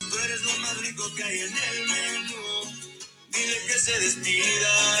rico que hay en el menú. Dile que se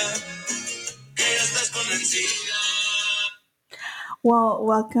despida, que ya estás convencida. Well,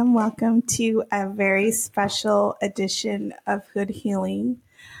 welcome to a very special edition of Hood Healing.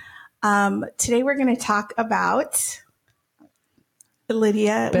 Today we're going to talk about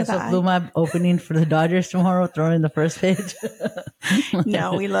Lydia. Peso Pluma opening for the Dodgers tomorrow, throwing the first pitch.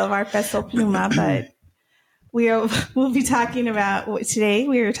 No, we love our Peso Pluma, but we'll be talking about today.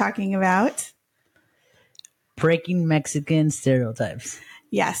 We are talking about breaking Mexican stereotypes.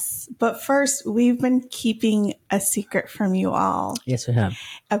 Yes, but first, we've been keeping a secret from you all. Yes, we have.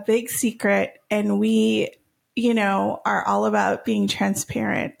 A big secret, and we, are all about being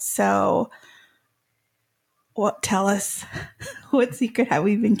transparent. So, tell us, what secret have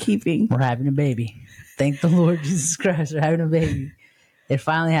we been keeping? We're having a baby. Thank the Lord Jesus Christ, we're having a baby. It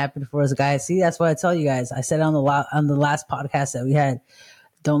finally happened for us, guys. See, that's what I tell you guys. I said on the last podcast that we had,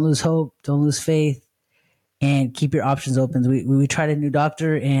 don't lose hope, don't lose faith, and keep your options open. We tried a new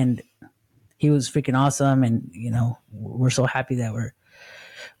doctor, and he was freaking awesome. And, we're so happy that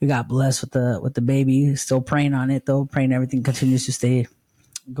we got blessed with the baby. Still praying on it, though, praying everything continues to stay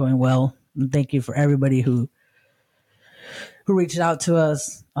going well. And thank you for everybody who reached out to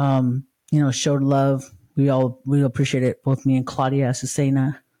us, showed love. We appreciate it. Both me and Claudia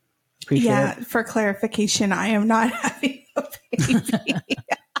Azucena. Appreciate it. For clarification, I am not having a baby.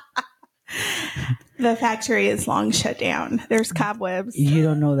 The factory is long shut down. There's cobwebs. You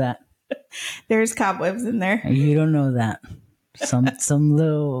don't know that. There's cobwebs in there. You don't know that. Some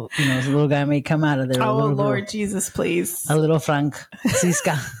little, little guy may come out of there. Oh, Lord Jesus, please. A little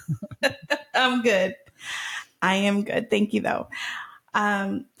Francisca. I'm good. I am good. Thank you, though.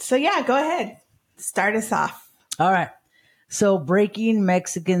 So, go ahead. Start us off. All right. So, breaking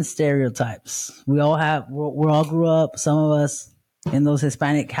Mexican stereotypes. We all grew up, some of us, in those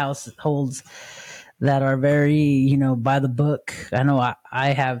Hispanic households that are very, by the book. I know I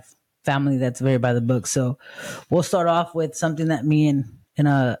have family that's very by the book. So we'll start off with something that me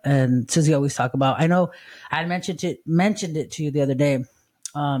and Susie always talk about. I know I had mentioned it to you the other day.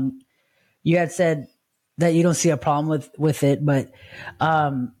 You had said that you don't see a problem with it, but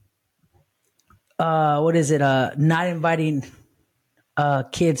what is it? Not inviting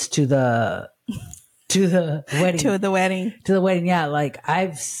kids to the wedding. To the wedding. Yeah. Like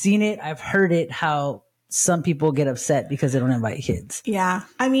I've seen it. I've heard it, how some people get upset because they don't invite kids. Yeah.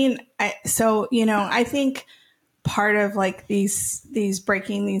 I mean, I think part of like these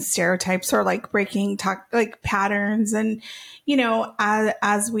breaking these stereotypes or like breaking patterns and,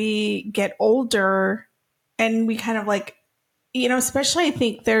 as we get older and we kind of like, especially I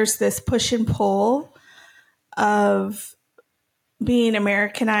think there's this push and pull of being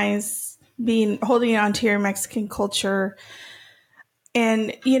Americanized, holding on to your Mexican culture.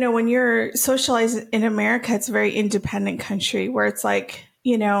 And, when you're socialized in America, it's a very independent country where it's like,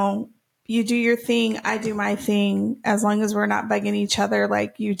 you do your thing, I do my thing, as long as we're not bugging each other,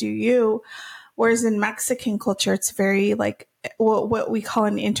 like you do you. Whereas in Mexican culture, it's very like what we call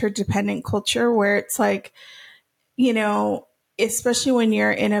an interdependent culture, where it's like, especially when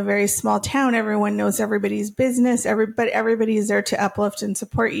you're in a very small town, everyone knows everybody's business, but everybody's there to uplift and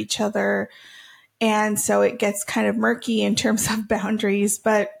support each other. And so it gets kind of murky in terms of boundaries.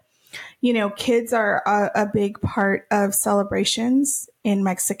 But, kids are a big part of celebrations in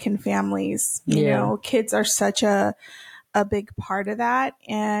Mexican families. Kids are such a big part of that.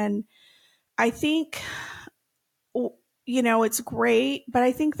 And I think, it's great. But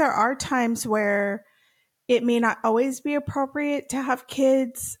I think there are times where it may not always be appropriate to have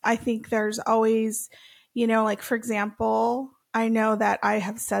kids. I think there's always, like, for example, I know that I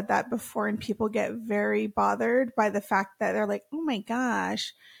have said that before and people get very bothered by the fact that they're like, oh my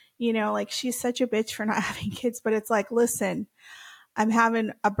gosh, like she's such a bitch for not having kids. But it's like, listen, I'm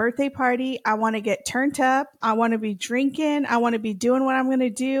having a birthday party. I want to get turned up. I want to be drinking. I want to be doing what I'm going to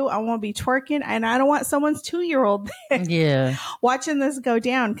do. I want to be twerking. And I don't want someone's 2-year-old there watching this go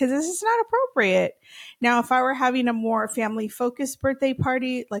down, because this is not appropriate. Now, if I were having a more family focused birthday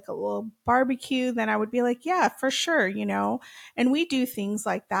party, like a little barbecue, then I would be like, yeah, for sure, and we do things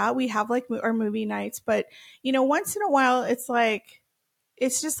like that. We have like our movie nights, but once in a while, it's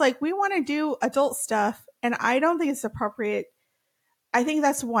just like, we want to do adult stuff. And I don't think it's appropriate. I think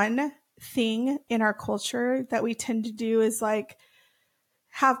that's one thing in our culture that we tend to do, is like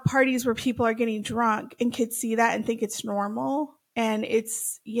have parties where people are getting drunk and kids see that and think it's normal. And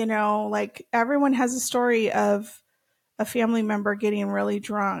it's, like everyone has a story of a family member getting really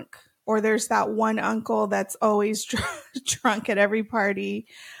drunk, or there's that one uncle that's always drunk at every party.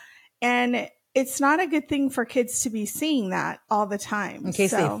 And it's not a good thing for kids to be seeing that all the time. In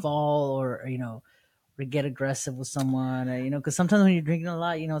case they fall or or get aggressive with someone, or because sometimes when you're drinking a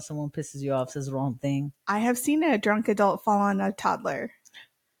lot, someone pisses you off, says the wrong thing. I have seen a drunk adult fall on a toddler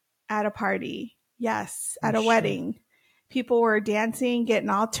at a party. Yes, at a wedding. People were dancing, getting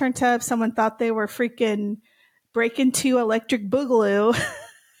all turned up. Someone thought they were freaking breaking to Electric Boogaloo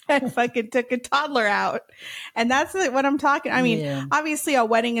and fucking took a toddler out. And that's what I'm talking. I mean, obviously a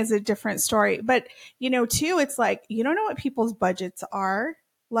wedding is a different story, but too, it's like, you don't know what people's budgets are.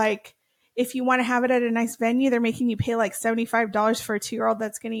 Like, if you want to have it at a nice venue, they're making you pay like $75 for a 2-year-old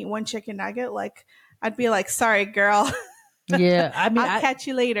that's going to eat one chicken nugget. Like, I'd be like, sorry, girl. Yeah. I mean, I'll catch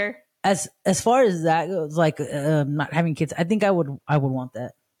you later. As far as that goes, like not having kids, I think I would want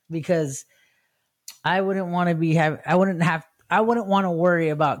that, because I wouldn't want to I wouldn't want to worry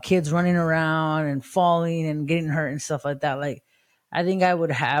about kids running around and falling and getting hurt and stuff like that. Like, I think I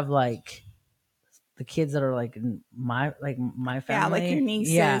would have like the kids that are like my family. Yeah, like your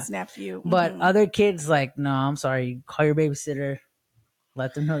nieces, nephew. But other kids, like, no, I'm sorry. Call your babysitter.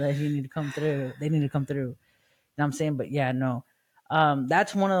 Let them know that you need to come through. They need to come through. You know what I'm saying? But yeah, no.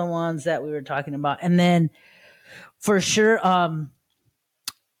 That's one of the ones that we were talking about. And then for sure,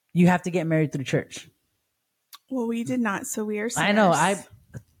 you have to get married through church. Well, we did not, so we are sinners. I know.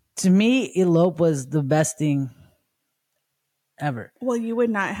 To me, elope was the best thing ever. Well, you would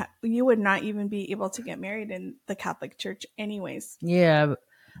not even be able to get married in the Catholic Church anyways. Yeah.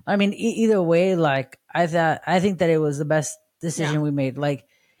 I mean, either way, like, I think that it was the best decision we made. Like,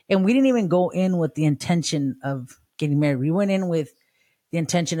 and we didn't even go in with the intention of getting married. We went in with the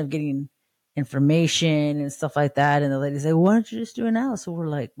intention of getting information and stuff like that. And the lady said, why don't you just do it now? So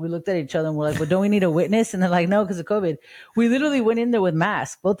we looked at each other and we're like, well, don't we need a witness? And they're like, no, because of COVID. We literally went in there with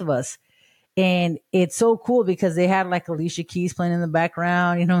masks, both of us. And it's so cool because they had like Alicia Keys playing in the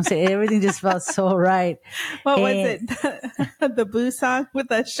background. You know what I'm saying? Everything just felt so right. What was it? The Boo song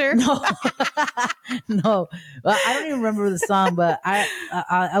with Usher? No. No. Well, I don't even remember the song, but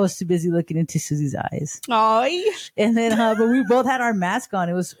I was too busy looking into Susie's eyes. Oh. And then, but we both had our mask on.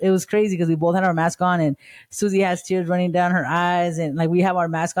 It was crazy because we both had our mask on, and Susie has tears running down her eyes, and like we have our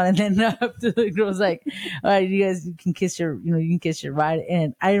mask on, and then after the girl was like, all right, you guys can kiss your bride.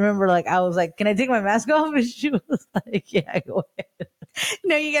 And I remember like, I was like, can I take my mask off? And she was like, yeah, go ahead.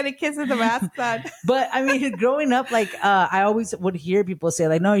 No, you got to kiss with the mask on. But I mean, growing up, like, I always would hear people say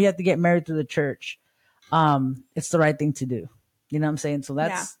like, no, you have to get married through the church. It's the right thing to do. You know what I'm saying? So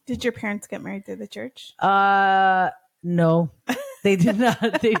that's. Yeah. Did your parents get married through the church? No, they did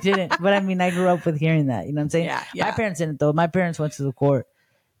not. They didn't. But I mean, I grew up with hearing that. You know what I'm saying? Yeah. My parents didn't though. My parents went to the court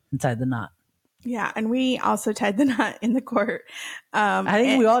and tied the knot. Yeah, and we also tied the knot in the court. I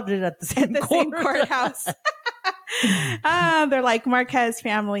think we all did it at the same courthouse. They're like Marquez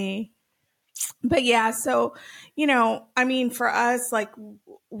family. But yeah, so, I mean, for us, like,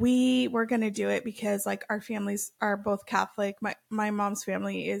 we were going to do it because like our families are both Catholic. My mom's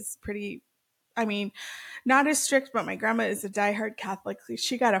family is pretty, I mean, not as strict, but my grandma is a diehard Catholic.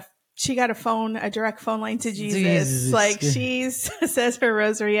 She got a direct phone line to Jesus. Like, she says her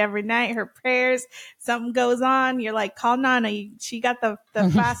rosary every night, her prayers. Something goes on, you're like, call Nana. She got the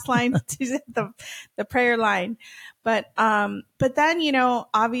fast line to the prayer line. But then,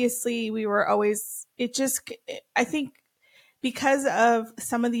 obviously we were always, I think because of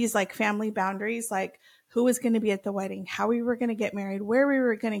some of these like family boundaries, like who was going to be at the wedding, how we were going to get married, where we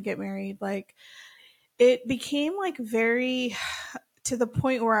were going to get married, like it became like very to the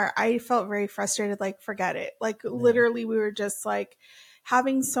point where I felt very frustrated, like, forget it. Like, literally, we were just like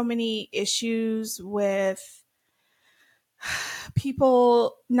having so many issues with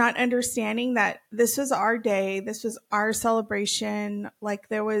people not understanding that this was our day, this was our celebration. Like,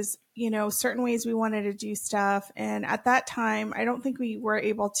 there was, certain ways we wanted to do stuff. And at that time, I don't think we were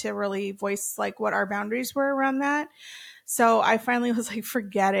able to really voice like what our boundaries were around that. So I finally was like,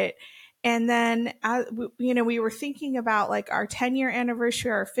 forget it. And then, we were thinking about like our 10-year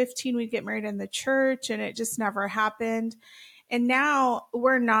anniversary, our 15, we'd get married in the church, and it just never happened. And now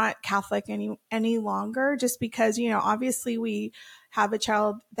we're not Catholic any longer, just because, obviously we have a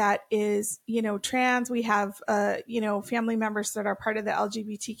child that is, trans. We have, family members that are part of the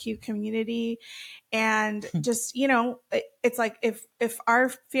LGBTQ community. And just, it's like if our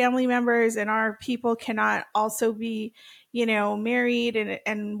family members and our people cannot also be, married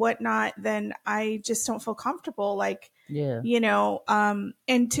and whatnot, then I just don't feel comfortable. Like,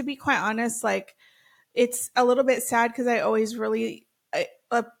 and to be quite honest, like, it's a little bit sad because I always really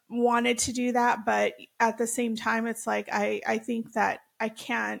wanted to do that. But at the same time, it's like, I think that I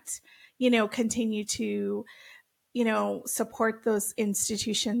can't, continue to support those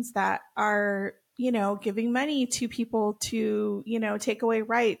institutions that are, giving money to people to, take away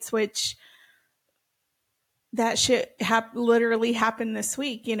rights, which that shit literally happened this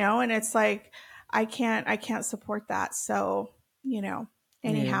week, and it's like, I can't support that. So, Yeah.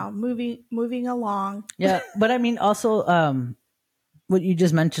 anyhow, moving along. Yeah. But I mean, also, what you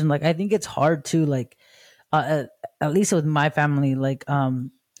just mentioned, like, I think it's hard to, like, at least with my family, like,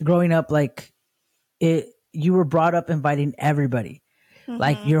 growing up, like, you were brought up inviting everybody,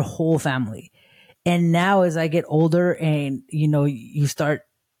 like Mm-hmm. your whole family. And now as I get older and, you start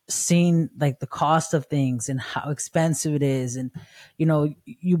seeing like the cost of things and how expensive it is. And,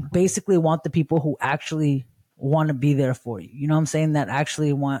 you basically want the people who actually want to be there for you. You know what I'm saying? That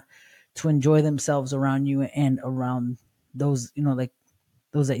actually want to enjoy themselves around you and around those, like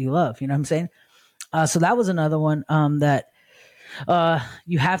those that you love. You know what I'm saying? So that was another one, that,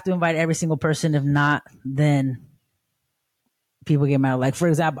 you have to invite every single person. If not, then people get mad. Like, for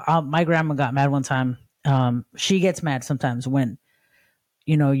example, my grandma got mad one time. She gets mad sometimes when,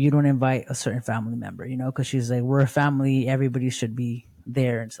 you don't invite a certain family member, because she's like, we're a family, everybody should be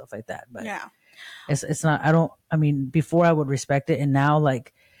there and stuff like that. But Yeah. it's not, I mean, before I would respect it. And now,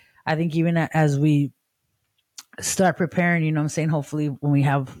 like, I think even as we start preparing, I'm saying, hopefully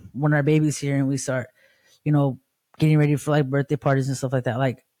when our baby's here and we start, you know, getting ready for like birthday parties and stuff like that,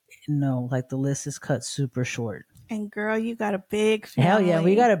 like, no, like the list is cut super short. And girl, you got a big Hell family. yeah,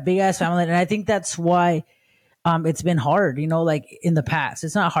 we got a big ass family. And I think that's why it's been hard, like in the past.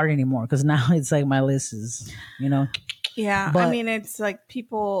 It's not hard anymore because now it's like my list is, Yeah, I but mean, it's like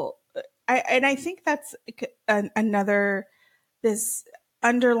people. I think that's another this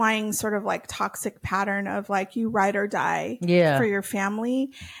underlying sort of like toxic pattern of like you ride or die for yeah, your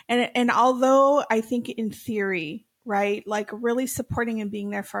family, and although I think in theory, right, like really supporting and being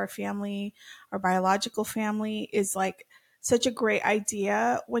there for our family, our biological family, is like such a great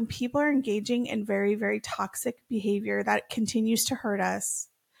idea. When people are engaging in very very toxic behavior that continues to hurt us,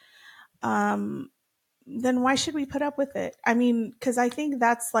 um then why should we put up with it? I mean, because I think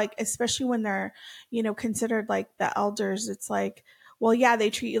that's like, especially when they're, considered like the elders, it's like, well, yeah,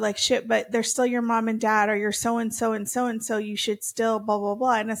 they treat you like shit, but they're still your mom and dad or your so and so and so and so. You should still blah blah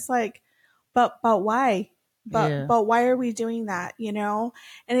blah. And it's like, but why? But yeah, but why are we doing that? And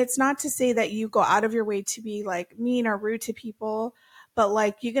it's not to say that you go out of your way to be like mean or rude to people, but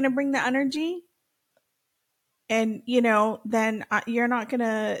like you're gonna bring the energy, and then you're not going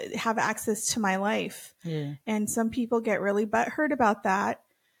to have access to my life. yeah, And some people get really butthurt about that,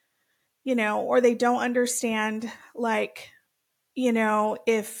 or they don't understand, like,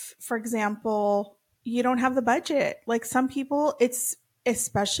 if, for example, you don't have the budget. Like some people, it's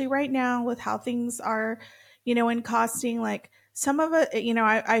especially right now with how things are, in costing, like some of it,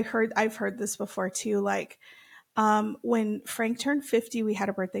 I've heard this before too. Like, when Frank turned 50, we had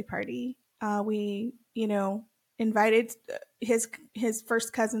a birthday party. We, invited his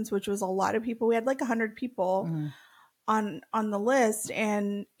first cousins, which was a lot of people. We had like 100 people mm, on the list,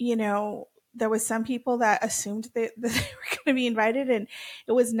 and there was some people that assumed that they were going to be invited, and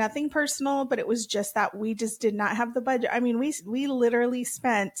it was nothing personal, but it was just that we just did not have the budget. I mean, we literally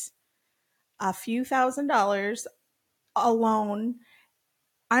spent a few $1,000s alone.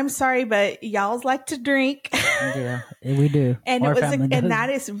 I'm sorry, but y'all's like to drink. yeah. We do. And Our family does. and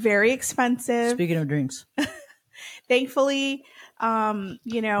that is very expensive. Speaking of drinks, Thankfully,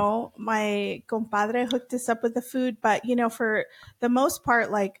 my compadre hooked us up with the food, but for the most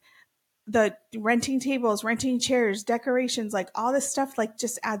part, like the renting tables, renting chairs, decorations, like all this stuff, like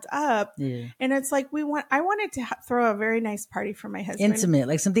just adds up. yeah, And it's like I wanted to throw a very nice party for my husband. intimate,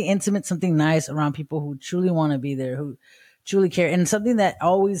 like something intimate, something nice around people who truly want to be there, who truly care, and something that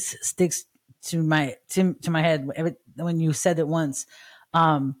always sticks to my head when you said it once.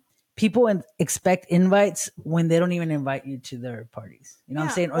 People expect invites when they don't even invite you to their parties. You know what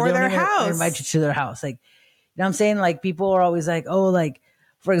I'm saying? Or they their don't even house. invite you to their house. Like, you know what I'm saying? Like, people are always like, oh, like,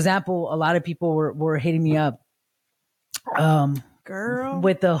 for example, a lot of people were hitting me up, Girl.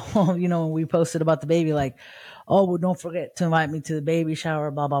 with the whole, when we posted about the baby, like, oh, well, don't forget to invite me to the baby shower,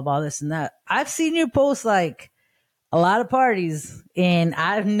 blah, blah, blah, this and that. I've seen you post like a lot of parties, and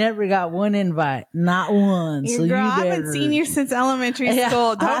I've never got one invite, not one. So Girl, you I haven't seen you since elementary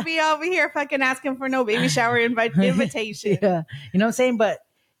school. Don't be over here fucking asking for no baby shower invitation. Yeah, you know what I'm saying? But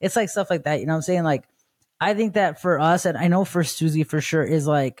it's like stuff like that. You know what I'm saying? Like, I think that for us, and I know for Susie for sure, is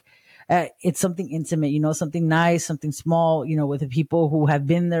like, it's something intimate, something nice, something small, with the people who have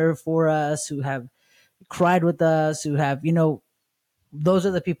been there for us, who have cried with us, who have, those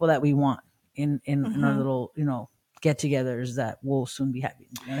are the people that we want in our little, get-togethers that will soon be happening.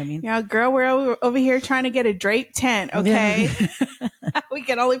 You know what I mean? Yeah, girl, we're over here trying to get a drape tent. Okay, we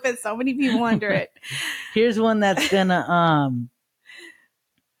can only fit so many people under it. Here's one that's gonna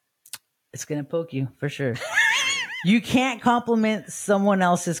it's gonna poke you for sure. You can't compliment someone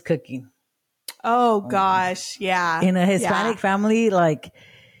else's cooking. Oh gosh, yeah. In a Hispanic family, like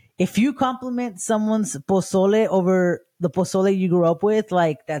if you compliment someone's pozole over the pozole you grew up with,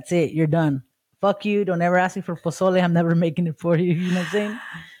 like that's it, you're done. Fuck you, don't ever ask me for pozole, I'm never making it for you. You know what I'm saying?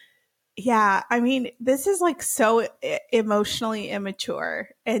 Yeah, I mean, this is like so emotionally immature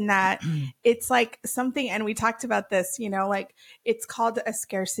in that it's like something, and we talked about this, you know, like it's called a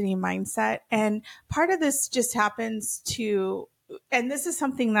scarcity mindset. And part of this just happens to, and this is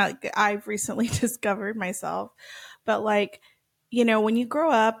something that I've recently discovered myself, but like, you know, when you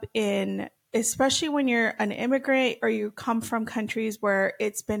grow up in, especially when you're an immigrant or you come from countries where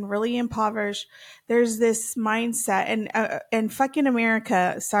it's been really impoverished, there's this mindset, and fucking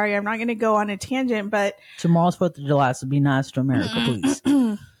America. Sorry, I'm not going to go on a tangent, but Tomorrow's 4th of July, so be nice to America, please.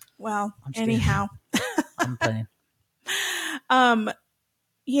 Well, anyhow, I'm playing.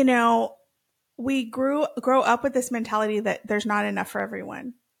 You know, we grow up with this mentality that there's not enough for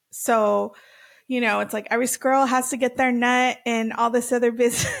everyone. So, you know, it's like every squirrel has to get their nut and all this other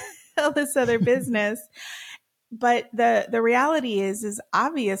business. All this other business. But the reality is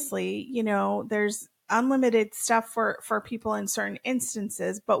obviously, you know, there's unlimited stuff for people in certain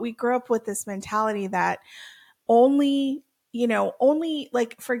instances, but we grew up with this mentality that only, you know, only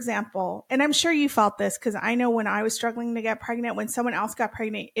like, for example, and I'm sure you felt this because I know when I was struggling to get pregnant, when someone else got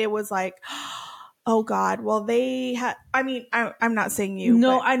pregnant, it was like, oh God, well, they had, I mean, I'm not saying you.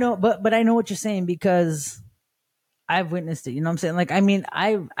 No, but I know, but I know what you're saying because I've witnessed it. You know what I'm saying? Like, I mean,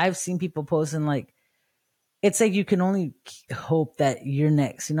 I've seen people posting like, it's like you can only hope that you're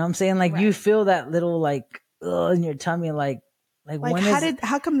next. You know what I'm saying? Like, you feel that little like in your tummy, like when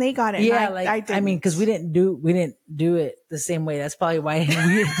how come they got it? Yeah, I mean, because we didn't do it the same way. That's probably why it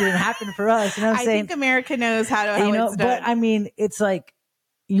didn't happen for us. You know what I'm saying? I think America knows how it's done. But I mean, it's like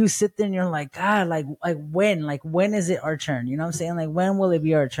you sit there and you're like, God, like when is it our turn? You know what I'm saying? Like, when will it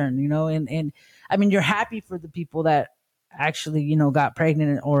be our turn? You know, and I mean, you're happy for the people that actually, you know, got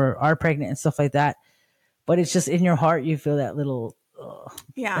pregnant or are pregnant and stuff like that. But it's just in your heart, you feel that little,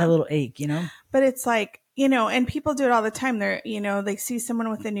 that little ache, you know? But it's like, you know, and people do it all the time. They're, you know, they see someone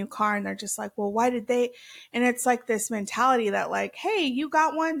with a new car and they're just like, well, why did they? And it's like this mentality that like, hey, you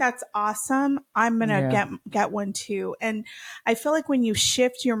got one. That's awesome. I'm going to get one too. And I feel like when you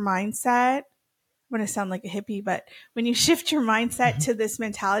shift your mindset, I'm going to sound like a hippie, but when you shift your mindset to this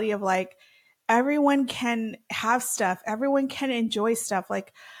mentality of like, everyone can have stuff, everyone can enjoy stuff,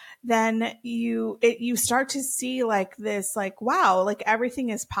 like, then you start to see like this, like, wow, like everything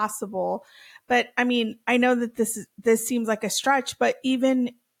is possible. But I mean, I know that this seems like a stretch, but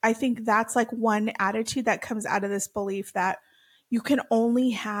even I think that's like one attitude that comes out of this belief that you can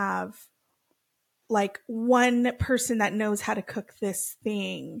only have like one person that knows how to cook this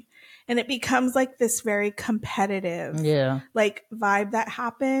thing. And it becomes like this very competitive like vibe that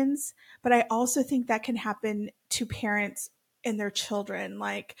happens. But I also think that can happen to parents and their children.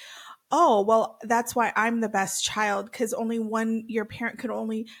 Like, oh, well, that's why I'm the best child, because only your parent could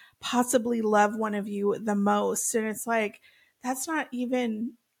only possibly love one of you the most. And it's like, that's not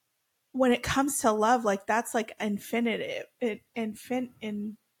even, when it comes to love, like that's like infinitive.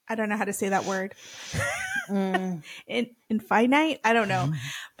 I don't know how to say that word. Infinite? I don't know.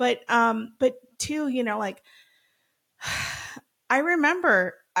 But too, you know, like I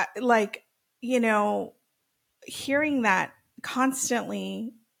remember like, you know, hearing that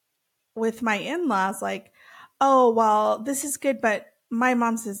constantly with my in-laws, like, oh, well, this is good, but my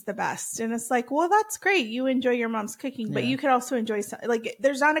mom's is the best. And it's like, well, that's great. You enjoy your mom's cooking, but you could also enjoy like,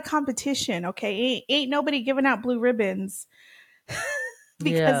 there's not a competition. Okay. Ain't nobody giving out blue ribbons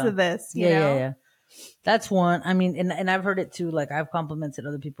because of this, you know? Yeah. That's one. I mean, and I've heard it too. Like, I've complimented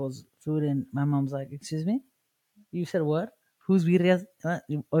other people's food and my mom's like, excuse me? You said what? Who's birria? Oh,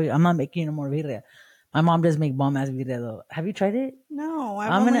 I'm not making no more birria. My mom does make bomb ass birria though. Have you tried it? No,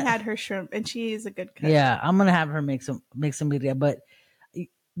 I've only had her shrimp, and she is a good cook. Yeah, I'm gonna have her make some birria. But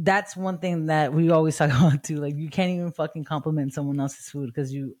that's one thing that we always talk about too. Like, you can't even fucking compliment someone else's food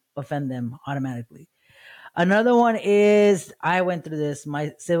because you offend them automatically. Another one is, I went through this.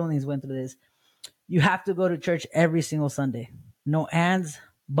 My siblings went through this. You have to go to church every single Sunday. No ands,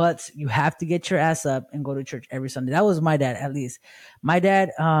 buts. You have to get your ass up and go to church every Sunday. That was my dad, at least. My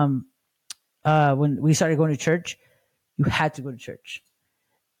dad, when we started going to church, you had to go to church,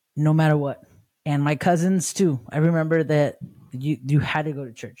 no matter what. And my cousins too. I remember that you had to go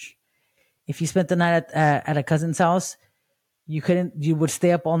to church. if you spent the night at a cousin's house, you would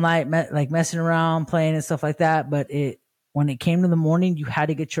stay up all night, like messing around, playing and stuff like that. But when it came to the morning, you had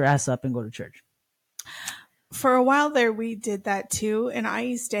to get your ass up and go to church. For a while there, we did that too. And I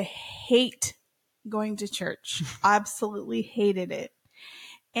used to hate going to church. Absolutely hated it.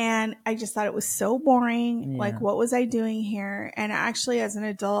 And I just thought it was so boring. Yeah. Like, what was I doing here? And actually, as an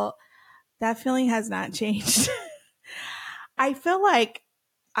adult, that feeling has not changed. I feel like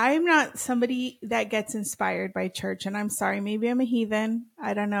I'm not somebody that gets inspired by church. And I'm sorry, maybe I'm a heathen.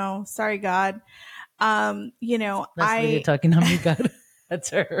 I don't know. Sorry, God. You're talking to me, God. That's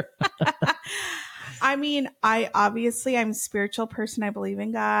her. I mean, I'm a spiritual person. I believe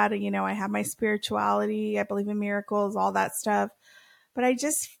in God. I have my spirituality. I believe in miracles, all that stuff. But I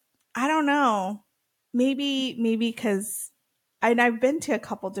don't know. Maybe because I've been to a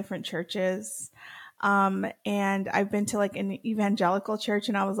couple different churches. And I've been to like an evangelical church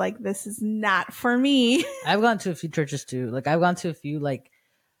and I was like, this is not for me. I've gone to a few churches too. Like I've gone to a few, like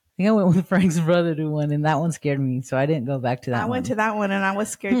I think I went with Frank's brother to one and that one scared me. So I didn't go back to that one. I went to that one and I was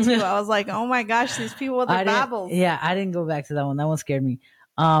scared too. I was like, oh my gosh, these people with their Bibles. Yeah, I didn't go back to that one. That one scared me.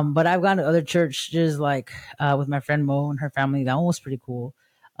 But I've gone to other churches like with my friend Mo and her family. That one was pretty cool.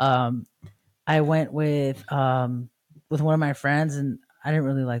 I went with one of my friends and I didn't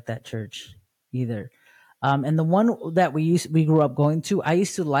really like that church either. And the one that we grew up going to, I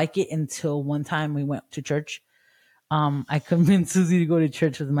used to like it until one time we went to church. I convinced Susie to go to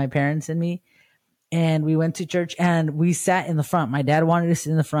church with my parents and me. And we went to church and we sat in the front. My dad wanted to sit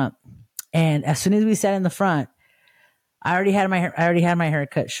in the front. And as soon as we sat in the front, I already had my hair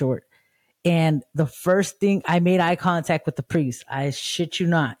cut short. And the first thing, I made eye contact with the priest. I shit you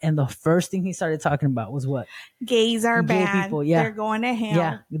not. And the first thing he started talking about was what? Gays are Gay bad. people, yeah. They're going to hell.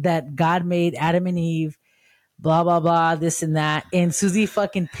 Yeah. That God made Adam and Eve, blah, blah, blah, this and that. And Susie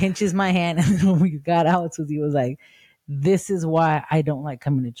fucking pinches my hand. And then when we got out, Susie was like, this is why I don't like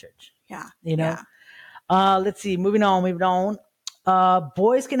coming to church. Yeah. Yeah. Let's see. Moving on.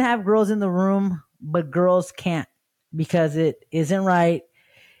 Boys can have girls in the room, but girls can't because it isn't right.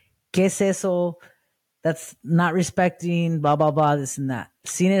 ¿Qué es eso? That's not respecting, blah, blah, blah, this and that.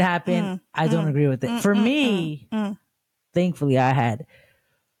 Seen it happen. I don't agree with it. For me, thankfully, I had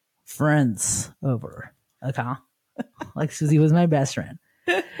friends over. Okay. Like Susie was my best friend.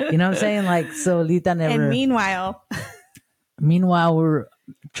 You know what I'm saying? Like, so Lita never. And meanwhile, we're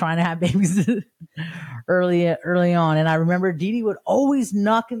trying to have babies early on. And I remember Didi would always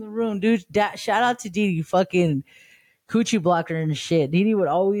knock in the room. Dude, shout out to Didi, fucking coochie blocker and shit. Didi would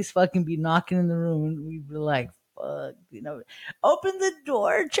always fucking be knocking in the room. And we'd be like, fuck, open the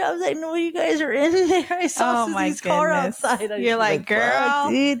door, Chubbs. I know you guys are in there. I saw Susie's car outside. You're like, girl.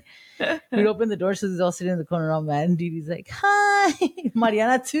 Dude. We'd open the door, Susie's all sitting in the corner all mad. And Didi's like, hi.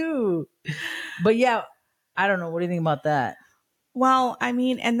 Mariana too. But yeah, I don't know. What do you think about that? Well, I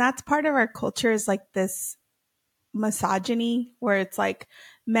mean, and that's part of our culture is like this misogyny where it's like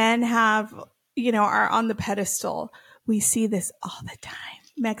men are on the pedestal. We see this all the time.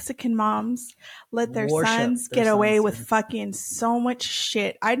 Mexican moms let their sons get away with fucking so much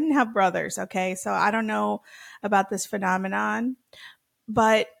shit. I didn't have brothers, okay? So I don't know about this phenomenon,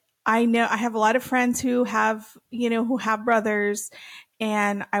 but I know I have a lot of friends who have brothers.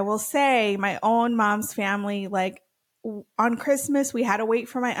 And I will say my own mom's family, like on Christmas, we had to wait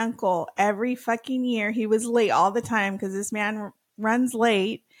for my uncle every fucking year. He was late all the time because this man runs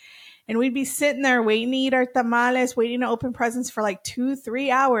late. And we'd be sitting there waiting to eat our tamales, waiting to open presents for like 2-3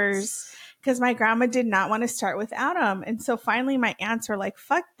 hours because my grandma did not want to start without him. And so finally my aunts were like,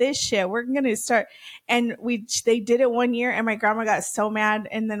 fuck this shit. We're going to start. And they did it one year and my grandma got so mad.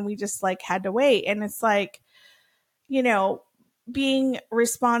 And then we just like had to wait. And it's like, being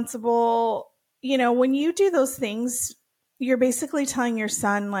responsible, when you do those things, you're basically telling your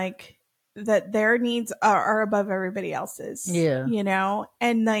son like that their needs are above everybody else's. Yeah.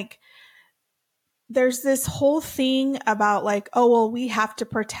 And like there's this whole thing about like, oh, well, we have to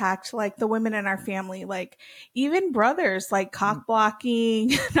protect like the women in our family, like even brothers, like cock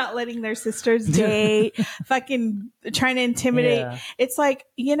blocking, not letting their sisters date, fucking trying to intimidate. Yeah. It's like,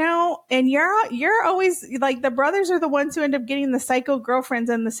 and you're always like the brothers are the ones who end up getting the psycho girlfriends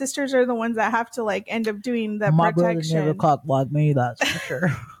and the sisters are the ones that have to like end up doing the My protection. brother never cock blocked me, that's for sure.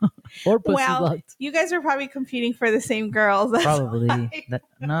 Or pussy blocked. You guys are probably competing for the same girls. That's probably.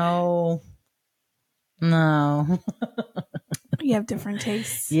 No. You have different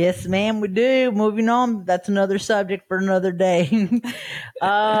tastes. Yes, ma'am, we do. Moving on. That's another subject for another day.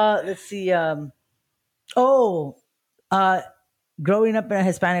 Let's see. Growing up in a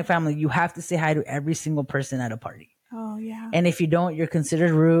Hispanic family, you have to say hi to every single person at a party. Oh, yeah. And if you don't, you're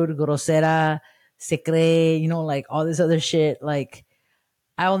considered rude, grosera, se cree, you know, like all this other shit. Like,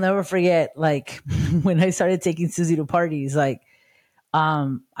 I will never forget, like, when I started taking Susie to parties, like, at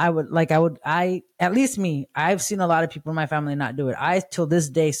least me, I've seen a lot of people in my family not do it. I, till this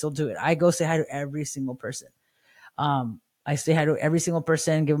day, still do it. I go say hi to every single person. I say hi to every single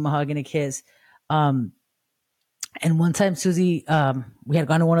person, give them a hug and a kiss. And one time Susie, we had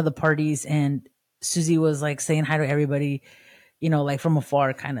gone to one of the parties and Susie was like saying hi to everybody, you know, like from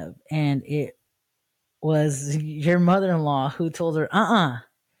afar kind of. And it was your mother-in-law who told her,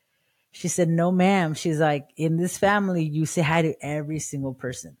 She said, no, ma'am. She's like, in this family, you say hi to every single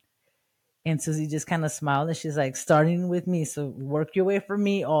person. And Susie just kind of smiled and she's like, starting with me. So work your way from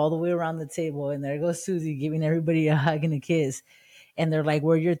me all the way around the table. And there goes Susie giving everybody a hug and a kiss. And they're like,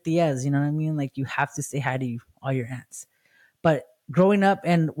 we're your tias. You know what I mean? Like, you have to say hi to all your aunts. But growing up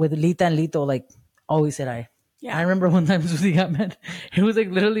and with Lita and Lito, like, always said hi. Yeah. And I remember one time Susie got mad. It was like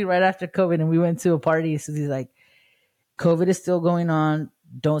literally right after COVID and we went to a party. Susie's like, COVID is still going on.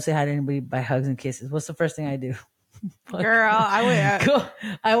 Don't say hi to anybody by hugs and kisses. What's the first thing I do? Girl,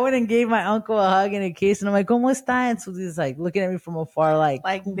 I went and gave my uncle a hug and a kiss, and I'm like, "¿Cómo está?" And Susie's like looking at me from afar, like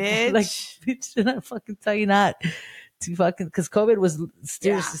bitch, like, bitch, did I fucking tell you not to fucking? Because COVID was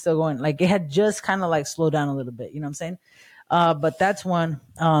seriously still going. Like, it had just kind of like slowed down a little bit. You know what I'm saying? But that's one.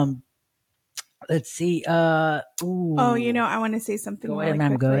 Let's see. Oh, you know, I want to say something Go really ahead,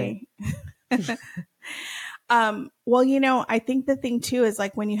 ma'am. quickly. Go ahead. Well, you know, I think the thing too is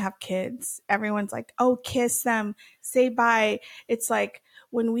like when you have kids, everyone's like, oh, kiss them, say bye. It's like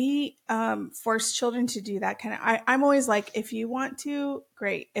when we force children to do that kind of, I'm always like, if you want to,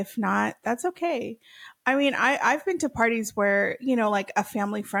 great. If not, that's okay. I mean, I've been to parties where, you know, like a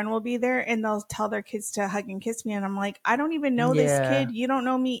family friend will be there and they'll tell their kids to hug and kiss me. And I'm like, I don't even know this kid. You don't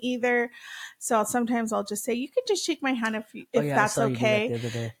know me either. So sometimes I'll just say, you can just shake my hand if that's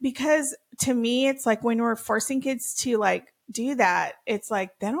okay. Because to me, it's like when we're forcing kids to like do that, it's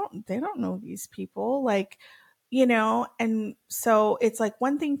like, they don't know these people. Like, you know, and so it's like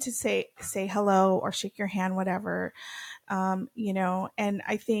one thing to say hello or shake your hand, whatever, you know, and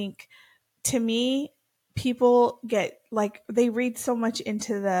I think to me, people get like, they read so much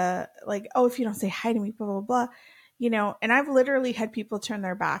into the like, oh, if you don't say hi to me, blah, blah, blah, you know, and I've literally had people turn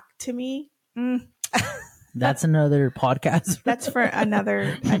their back to me. That's another podcast. That's for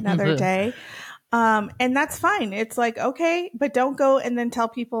another day. And that's fine. It's like, okay, but don't go and then tell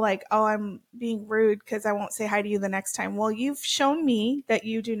people like, oh, I'm being rude because I won't say hi to you the next time. Well, you've shown me that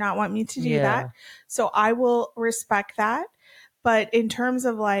you do not want me to do that. So I will respect that. But in terms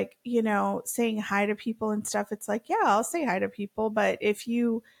of like, you know, saying hi to people and stuff, it's like, yeah, I'll say hi to people. But if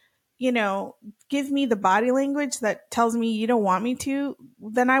you know, give me the body language that tells me you don't want me to,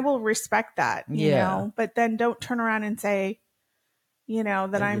 then I will respect that, you know, but then don't turn around and say, you know,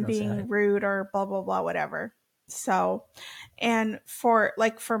 that I'm being rude or blah, blah, blah, whatever. So, and for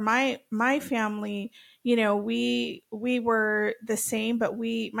my family, you know, we were the same, but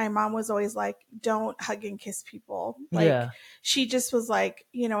my mom was always like, don't hug and kiss people. Like, she just was like,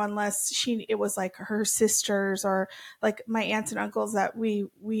 you know, unless it was like her sisters or like my aunts and uncles that we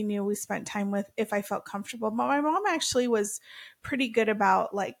knew we spent time with, if I felt comfortable. But my mom actually was pretty good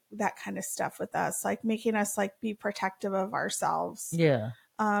about like that kind of stuff with us, like making us like be protective of ourselves.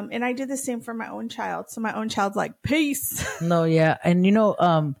 And I did the same for my own child. So my own child's like, peace. No, yeah. And you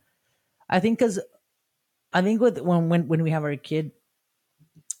know, I think with when we have our kid,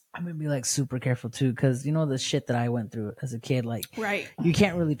 I'm gonna be like super careful too, because you know the shit that I went through as a kid. Like, you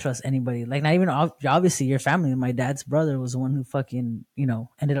can't really trust anybody. Like, not even obviously your family. My dad's brother was the one who fucking, you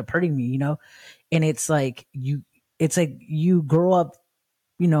know, ended up hurting me. You know, and it's like you grow up,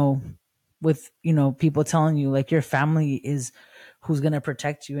 you know, with, you know, people telling you like your family is who's gonna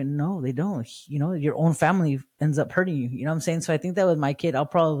protect you, and no, they don't. You know, your own family ends up hurting you. You know what I'm saying? So I think that with my kid, I'll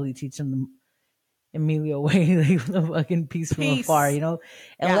probably teach him the Emilio way, like the fucking peace from afar, you know,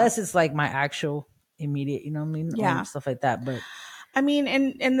 unless it's like my actual immediate, you know what I mean? Or stuff like that. But I mean,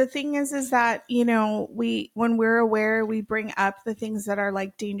 and the thing is that, you know, when we're aware, we bring up the things that are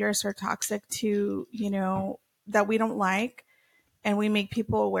like dangerous or toxic to, you know, that we don't like, and we make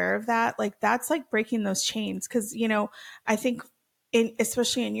people aware of that. Like, that's like breaking those chains. Cause, you know, I think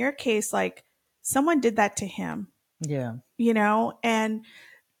especially in your case, like someone did that to him. You know, and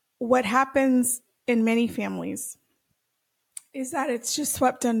what happens in many families is that it's just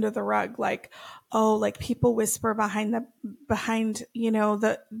swept under the rug. Like, oh, like people whisper behind you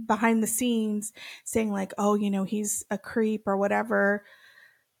know, behind the scenes saying like, oh, you know, he's a creep or whatever.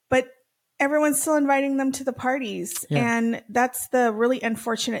 But everyone's still inviting them to the parties. And that's the really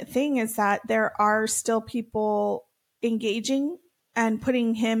unfortunate thing, is that there are still people engaging and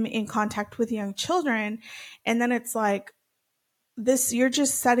putting him in contact with young children. And then it's like, this, you're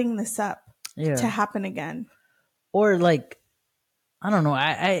just setting this up to happen again. Or like, I don't know.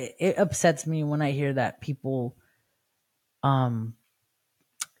 It upsets me when I hear that people,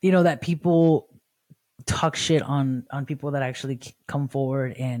 that people talk shit on people that actually come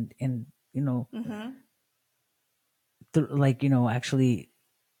forward and actually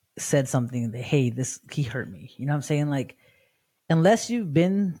said something that, hey, he hurt me. You know what I'm saying? Like, unless you've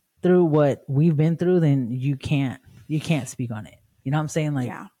been through what we've been through, then you can't speak on it. You know what I'm saying? Like,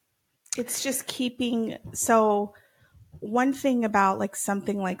 yeah, it's just keeping. So one thing about like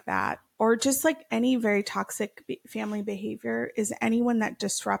something like that, or just like any very toxic family behavior, is anyone that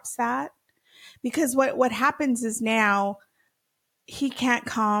disrupts that. Because what happens is now he can't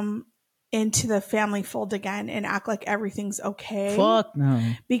come into the family fold again and act like everything's okay. Fuck no.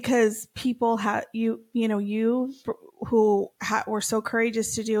 Because people have you who were so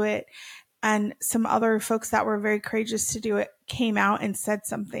courageous to do it, and some other folks that were very courageous to do it came out and said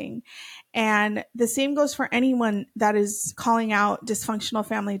something. And the same goes for anyone that is calling out dysfunctional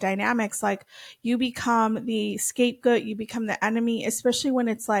family dynamics. Like, you become the scapegoat, you become the enemy, especially when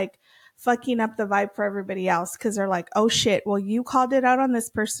it's like fucking up the vibe for everybody else, because they're like, oh shit, well, you called it out on this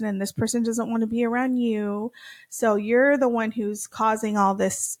person and this person doesn't want to be around you, so you're the one who's causing all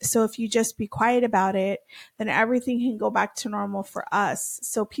this. So if you just be quiet about it, then everything can go back to normal for us.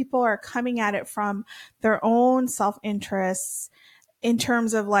 So people are coming at it from their own self-interests in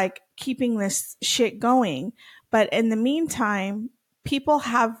terms of like keeping this shit going. But in the meantime, people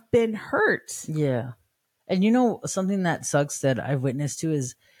have been hurt. Yeah. And something that sucks that I've witnessed too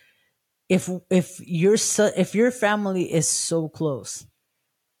is, if your family is so close,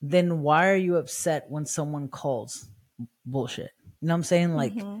 then why are you upset when someone calls bullshit? You know what I'm saying?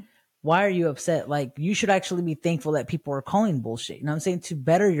 Like, why are you upset? Like, you should actually be thankful that people are calling bullshit. You know what I'm saying? To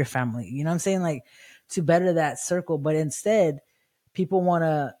better your family. You know what I'm saying? Like, to better that circle. But instead, people want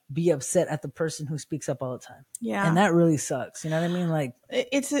to be upset at the person who speaks up all the time. Yeah. And that really sucks. You know what I mean? Like,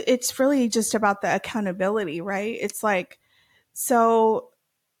 it's really just about the accountability, right? It's like, so,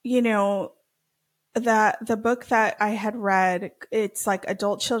 that the book that I had read, it's like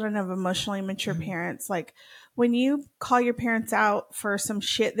Adult Children of Emotionally Mature Parents. Like, when you call your parents out for some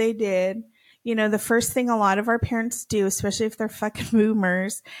shit they did, the first thing a lot of our parents do, especially if they're fucking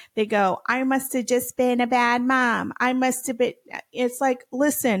boomers, they go, I must have just been a bad mom. I must have been. It's like,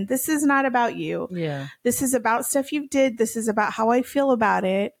 listen, this is not about you. Yeah. This is about stuff you did. This is about how I feel about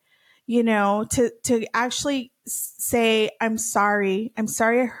it. To actually say, I'm sorry I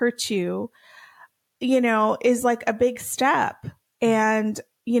hurt you, is like a big step. And,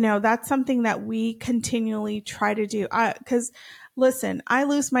 that's something that we continually try to do. Because listen, I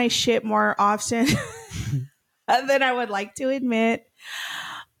lose my shit more often than I would like to admit.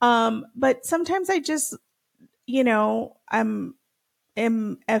 But sometimes I just, have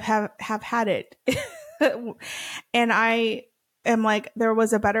had it. And I am like, there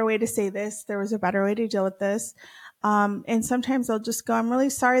was a better way to say this. There was a better way to deal with this. And sometimes I'll just go, I'm really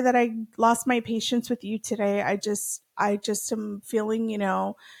sorry that I lost my patience with you today. I just am feeling,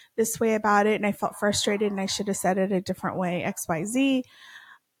 this way about it. And I felt frustrated and I should have said it a different way, XYZ.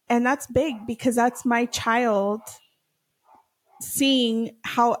 And that's big, because that's my child seeing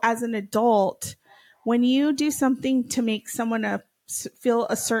how, as an adult, when you do something to make someone feel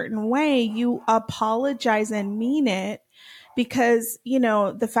a certain way, you apologize and mean it. Because,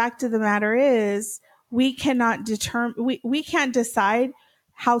 the fact of the matter is, we cannot we can't decide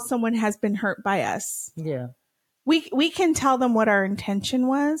how someone has been hurt by us. Yeah. We can tell them what our intention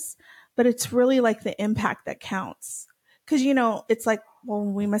was, but it's really like the impact that counts. Because, it's like, well,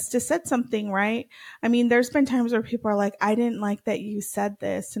 we must have said something, right? I mean, there's been times where people are like, I didn't like that you said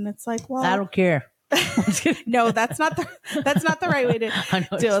this. And it's like, well, I don't care. No, that's not the right way to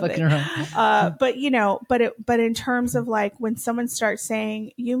deal with it. But in terms of like, when someone starts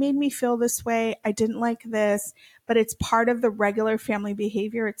saying, you made me feel this way, I didn't like this, but it's part of the regular family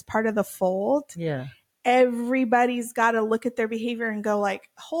behavior, it's part of the fold. Yeah. Everybody's got to look at their behavior and go like,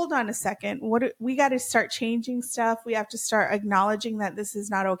 hold on a second. We got to start changing stuff. We have to start acknowledging that this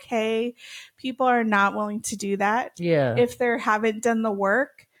is not okay. People are not willing to do that. Yeah. If they haven't done the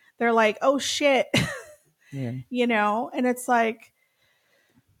work, they're like, oh shit. Yeah. And it's like,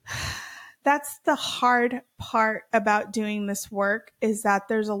 that's the hard part about doing this work, is that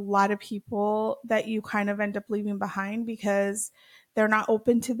there's a lot of people that you kind of end up leaving behind because they're not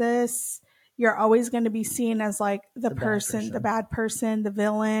open to this. You're always going to be seen as like the person, the bad person, the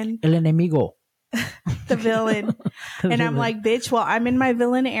villain. El enemigo. The villain. And I'm like, bitch, well, I'm in my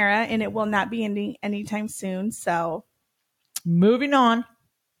villain era and it will not be ending anytime soon. So Moving on.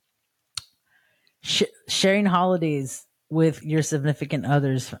 Sharing holidays with your significant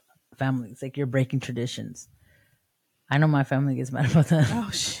others, families, like you're breaking traditions. I know my family gets mad about that.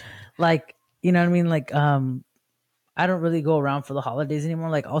 Oh, shit. Like, you know what I mean? Like, I don't really go around for the holidays anymore.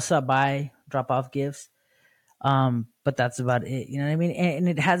 Like, I'll stop by, drop off gifts. But that's about it. You know what I mean? And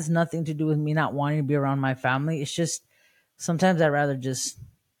it has nothing to do with me not wanting to be around my family. It's just sometimes I'd rather just,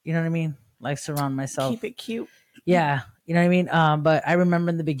 you know what I mean? Like surround myself. Keep it cute. Yeah. You know what I mean? But I remember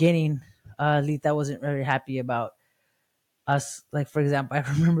in the beginning, Lita wasn't very happy about us. Like, for example, I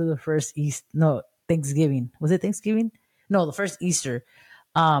remember the first Thanksgiving. Was it Thanksgiving? No, the first Easter.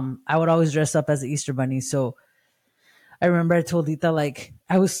 I would always dress up as the Easter bunny. So I remember I told Lita, like,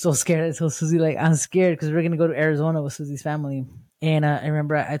 I was so scared. I told Susie, like, I'm scared because we're going to go to Arizona with Susie's family. And I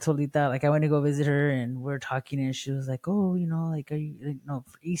remember I told Lita, like, I went to go visit her and we are talking and she was like, oh, you know, like, are you, like, no,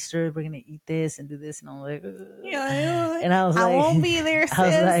 for Easter, we're going to eat this and do this. And I'm like, ugh. Yeah, And I was I like, won't be there, sis. I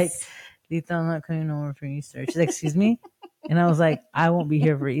was like, Lita, I'm not coming over for Easter. She's like, excuse me? And I was like, I won't be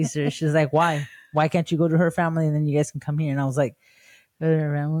here for Easter. She's like, why? Why can't you go to her family and then you guys can come here? And I was like,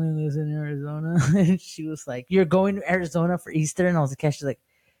 her family lives in Arizona. And she was like, you're going to Arizona for Easter? And I was like, she's like,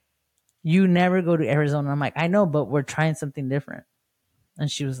 you never go to Arizona. I'm like, I know, but we're trying something different. And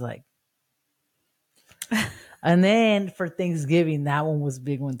she was like, and then for Thanksgiving, that one was a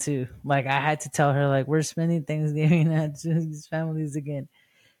big one too. Like I had to tell her, like, we're spending Thanksgiving at these families again.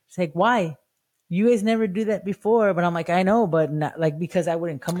 She's like, why? You guys never do that before. But I'm like, I know, but not, like, because I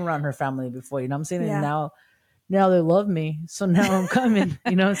wouldn't come around her family before, you know what I'm saying? Yeah. And now they love me. So now I'm coming,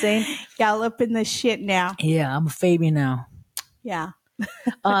 you know what I'm saying? Y'all up in the shit now. Yeah, I'm a Fabian now. Yeah.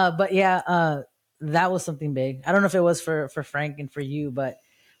 But yeah, that was something big. I don't know if it was for Frank and for you, but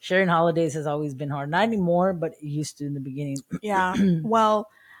sharing holidays has always been hard. Not anymore, but it used to in the beginning. Yeah. Well,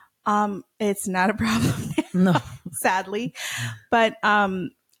 it's not a problem now, No. sadly. But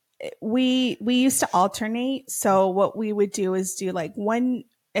we used to alternate. So what we would do is do like one,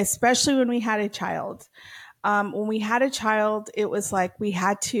 especially when we had a child. When we had a child, it was like we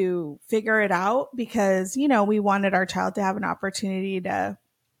had to figure it out because, you know, we wanted our child to have an opportunity to,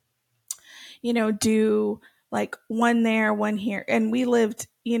 you know, do like one there, one here. And we lived,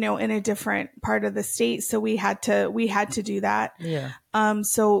 you know, in a different part of the state. So we had to do that. Yeah.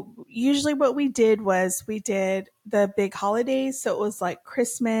 So usually what we did was we did the big holidays. So it was like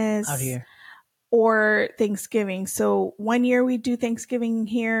Christmas Out here. or Thanksgiving. So one year we do Thanksgiving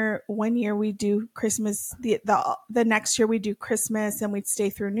here. One year we do Christmas. The next year we do Christmas and we'd stay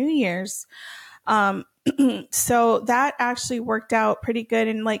through New Year's. So that actually worked out pretty good.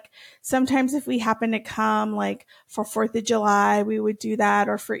 And like sometimes if we happen to come like for 4th of July, we would do that,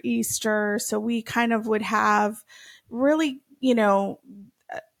 or for Easter. So we kind of would have really, you know,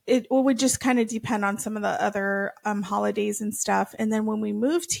 it would just kind of depend on some of the other holidays and stuff. And then when we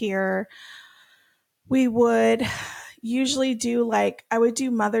moved here, we would usually do like, I would do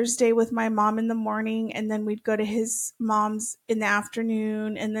Mother's Day with my mom in the morning, and then we'd go to his mom's in the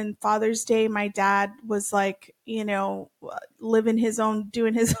afternoon. And then Father's Day, my dad was like, you know, doing his own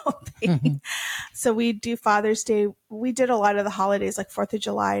thing. So we'd do Father's Day. We did a lot of the holidays like 4th of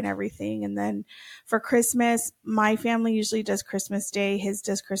July and everything. And then for Christmas, my family usually does Christmas Day. His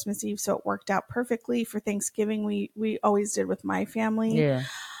does Christmas Eve. So it worked out perfectly. For Thanksgiving, we always did with my family. Yeah.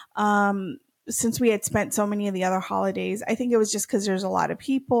 Since we had spent so many of the other holidays, I think it was just because there's a lot of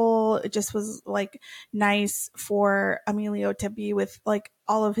people. It just was like nice for Emilio to be with like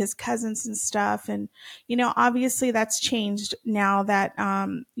all of his cousins and stuff. And, you know, obviously that's changed now that,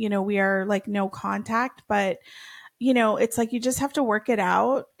 you know, we are like no contact, but you know, it's like you just have to work it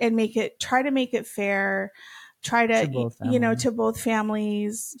out and try to make it fair. Try to, you know, to both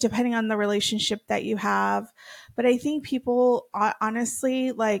families, depending on the relationship that you have. But I think people,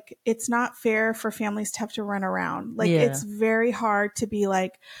 honestly, like, it's not fair for families to have to run around. Like, it's very hard to be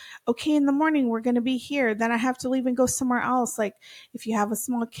like, okay, in the morning, we're going to be here. Then I have to leave and go somewhere else. Like, if you have a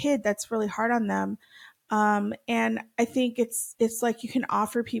small kid, that's really hard on them. And I think it's like you can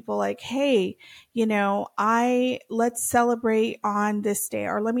offer people like, hey, you know, let's celebrate on this day,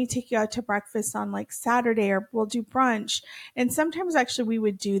 or let me take you out to breakfast on like Saturday, or we'll do brunch. And sometimes actually we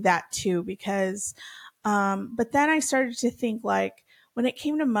would do that too, because, but then I started to think like when it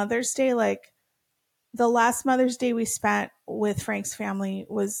came to Mother's Day, like the last Mother's Day we spent with Frank's family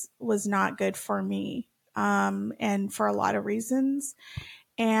was not good for me. And for a lot of reasons.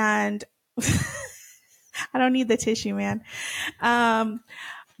 And I don't need the tissue, man.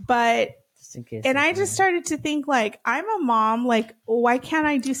 But just in case, and I just started to think like, I'm a mom, like, why can't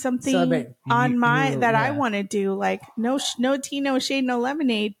I do something I want to do? Like no tea, no shade, no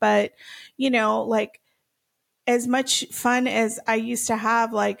lemonade. But you know, like as much fun as I used to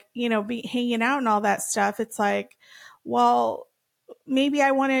have, like, be hanging out and all that stuff, it's like, well, maybe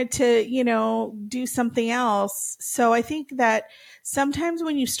I wanted to, do something else. So I think that sometimes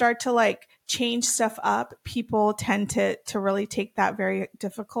when you start to like change stuff up, people tend to really take that very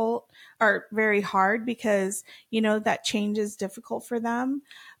difficult or very hard because, that change is difficult for them.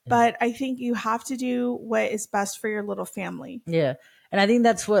 But I think you have to do what is best for your little family. Yeah. And I think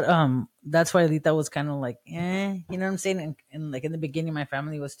that's why Lita was kind of like, you know what I'm saying? And like in the beginning, my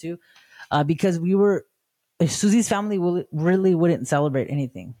family was too, because Susie's family really wouldn't celebrate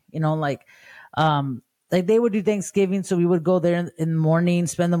anything, like they would do Thanksgiving. So we would go there in the morning,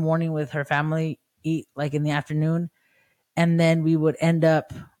 spend the morning with her family, eat like in the afternoon. And then we would end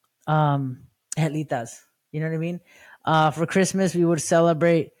up, at Lita's, you know what I mean? For Christmas, we would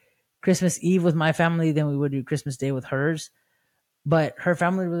celebrate Christmas Eve with my family. Then we would do Christmas Day with hers. But her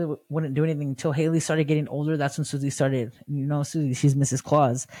family really wouldn't do anything until Haley started getting older. That's when Susie started. Susie, she's Mrs.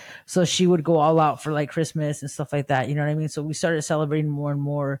 Claus. So she would go all out for like Christmas and stuff like that. You know what I mean? So we started celebrating more and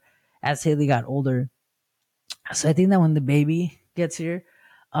more as Haley got older. So I think that when the baby gets here,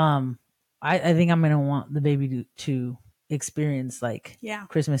 I think I'm going to want the baby to experience like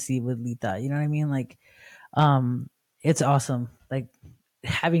Christmas Eve with Lita. You know what I mean? Like, it's awesome. Like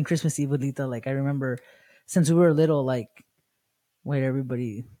having Christmas Eve with Lita. Like I remember since we were little, like, wait,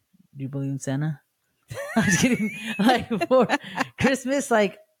 everybody, do you believe in Santa? I'm just kidding. Like for Christmas,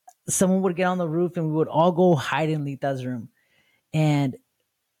 like someone would get on the roof and we would all go hide in Lita's room. And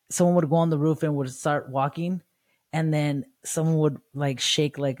someone would go on the roof and would start walking. And then someone would like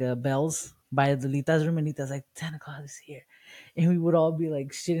shake like bells by the Lita's room. And Lita's like, Santa Claus is here. And we would all be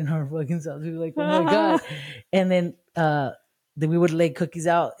like shitting our fucking selves. We were like, oh my God. And then we would lay cookies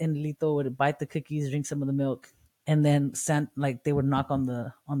out and Lito would bite the cookies, drink some of the milk. And then they would knock on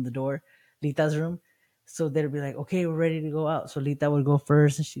the door, Lita's room. So they'd be like, okay, we're ready to go out. So Lita would go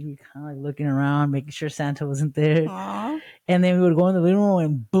first and she'd be kind of like looking around, making sure Santa wasn't there. Aww. And then we would go in the living room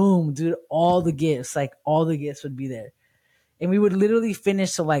and boom, dude, all the gifts would be there. And we would literally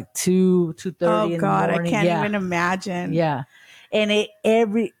finish till like 2:30 in the morning. I can't even imagine. Yeah. And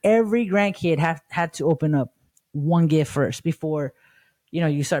every grandkid had to open up one gift first before,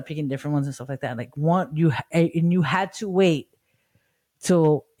 you start picking different ones and stuff like that. Like you had to wait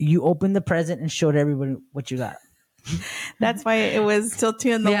till you opened the present and showed everybody what you got. That's why it was till 2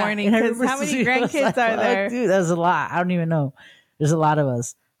 in the morning. Because how many grandkids are there? Dude, that's a lot. I don't even know. There's a lot of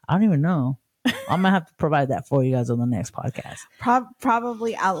us. I don't even know. I'm gonna have to provide that for you guys on the next podcast.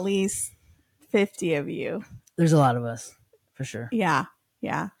 Probably at least 50 of you. There's a lot of us for sure. Yeah.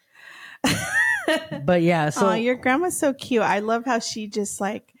 But yeah, so your grandma's so cute. I love how she just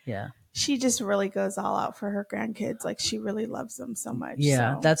like, yeah, she just really goes all out for her grandkids. Like she really loves them so much.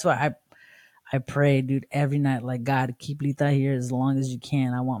 Yeah, that's why I pray, dude, every night, like, God, keep Lita here as long as you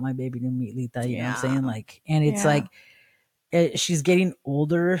can. I want my baby to meet Lita. You know what I'm saying? Like, and it's like, she's getting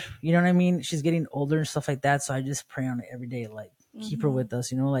older. You know what I mean? She's getting older and stuff like that. So I just pray on it every day. Like, keep her with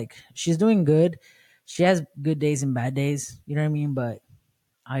us. Like she's doing good. She has good days and bad days. You know what I mean? But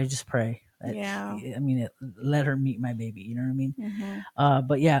I just pray. Let her meet my baby. You know what I mean?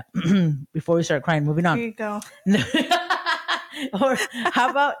 But yeah, before we start crying, moving on. Here you go. Or how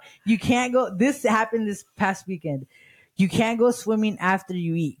about you can't go? This happened this past weekend. You can't go swimming after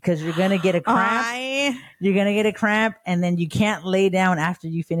you eat because you're gonna get a cramp. You're gonna get a cramp, and then you can't lay down after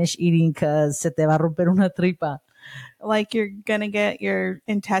you finish eating because se te va a romper una tripa. Like you're gonna get your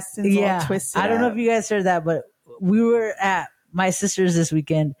intestines all twisted. I don't know if you guys heard that, but we were at my sister's this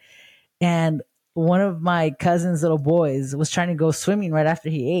weekend, and one of my cousin's little boys was trying to go swimming right after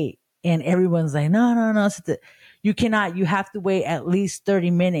he ate, and everyone's like, no, you cannot. You have to wait at least 30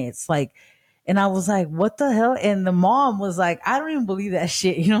 minutes. Like, and I was like, what the hell? And the mom was like, I don't even believe that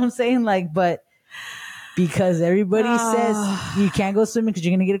shit. You know what I'm saying? Like, but because everybody says you can't go swimming because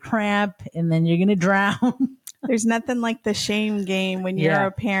you're going to get a cramp and then you're going to drown. There's nothing like the shame game when you're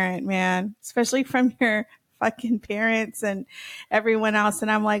a parent, man, especially from your fucking parents and everyone else. And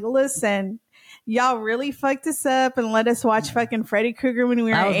I'm like, listen, y'all really fucked us up and let us watch fucking Freddy Krueger when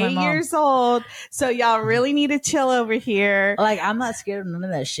we were 8 years old. So y'all really need to chill over here. Like, I'm not scared of none of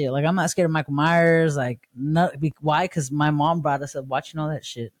that shit. Like, I'm not scared of Michael Myers. Like, why? Because my mom brought us up watching all that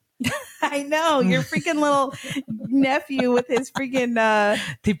shit. I know, your freaking little nephew with his freaking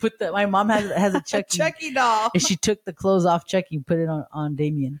they put my mom has a Chucky doll, and she took the clothes off Chucky and put it on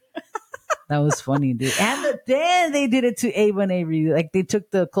Damien. That was funny, dude. And then they did it to Ava and Avery. Like, they took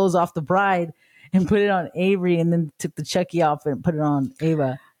the clothes off the bride and put it on Avery, and then took the Chucky off and put it on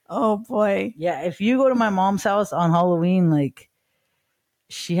Ava. Oh boy. Yeah, if you go to my mom's house on Halloween, like,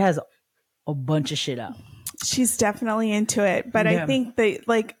 she has a bunch of shit out. She's definitely into it. But I Yeah. think that,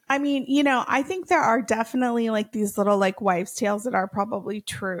 like, I mean, you know, I think there are definitely like these little like wives' tales that are probably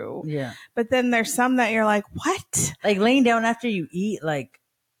true. Yeah. But then there's some that you're like, what? Like laying down after you eat, like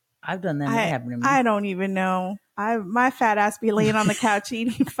I've done that. It happened to me. I don't even know. My fat ass be laying on the couch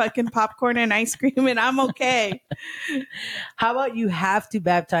eating fucking popcorn and ice cream, and I'm okay. How about you have to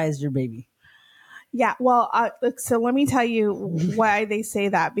baptize your baby? Yeah, well, so let me tell you why they say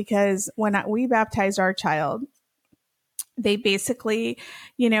that. Because when we baptized our child, they basically,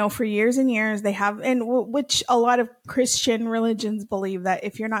 you know, for years and years, they have, and which a lot of Christian religions believe that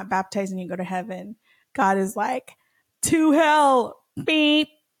if you're not baptized and you go to heaven, God is like, to hell, beep,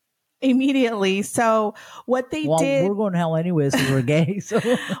 immediately. So what they Well, did, we're going to hell anyways because we're gay. So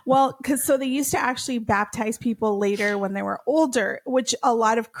well, because so they used to actually baptize people later when they were older, which a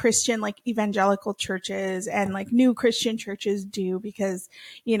lot of Christian, like evangelical churches and like new Christian churches do, because,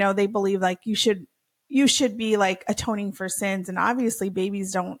 you know, they believe like you should be like atoning for sins. And obviously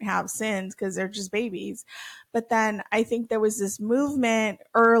babies don't have sins because they're just babies. But then I think there was this movement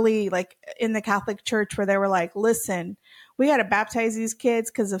early, like in the Catholic Church, where they were like, listen, we got to baptize these kids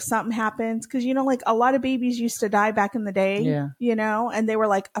because if something happens, because, you know, like a lot of babies used to die back in the day, yeah. you know, and they were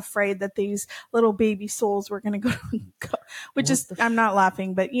like afraid that these little baby souls were going to go, which What is, the I'm not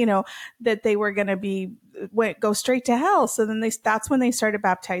laughing, but you know, that they were going to go straight to hell. So then that's when they started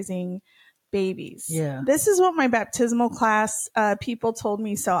baptizing babies. Yeah. This is what my baptismal class people told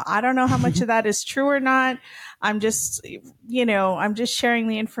me. So I don't know how much of that is true or not. I'm just, you know, I'm just sharing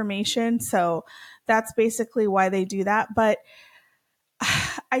the information. So that's basically why they do that. But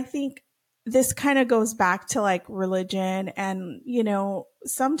I think this kind of goes back to like religion, and, you know,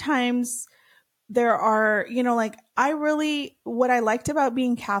 sometimes there are, you know, like what I liked about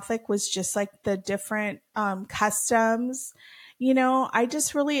being Catholic was just like the different customs. You know, I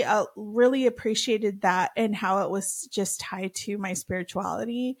just really appreciated that, and how it was just tied to my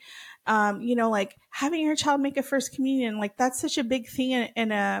spirituality. You know, like having your child make a first communion, like that's such a big thing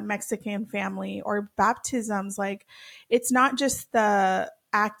in a Mexican family, or baptisms. Like it's not just the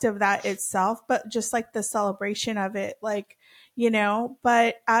act of that itself, but just like the celebration of it. Like, you know,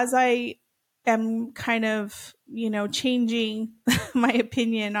 but as I am kind of, you know, changing my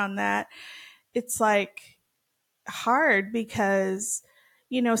opinion on that, it's like hard because,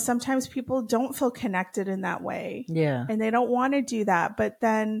 you know, sometimes people don't feel connected in that way, Yeah. and they don't want to do that. But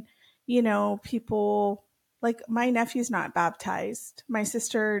then, you know, people like my nephew's not baptized. My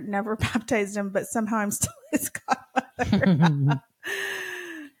sister never baptized him, but somehow I'm still his godmother.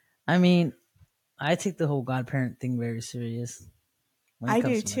 I mean, I take the whole godparent thing very serious when it I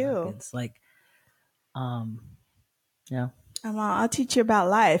comes do to my too. kids. Like, yeah. I'll teach you about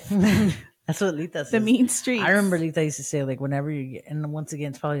life. That's what Lita The says. mean streets. I remember Lita used to say, like, whenever you get, and once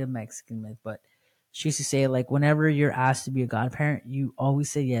again, it's probably a Mexican myth, but she used to say, like, whenever you're asked to be a godparent, you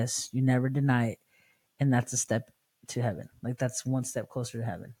always say yes. You never deny it. And that's a step to heaven. Like, that's one step closer to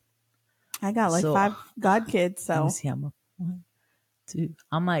heaven. I got like So, 5 god kids, let me so see. I'm a 1, 2.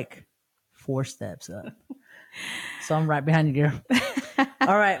 I'm like 4 steps up. So I'm right behind you, girl.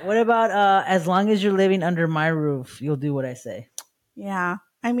 All right. What about as long as you're living under my roof, you'll do what I say? yeah.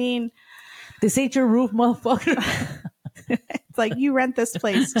 I mean, This ain't your roof, motherfucker. it's like you rent this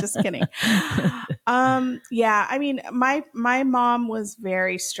place. Just kidding. Yeah. I mean, my mom was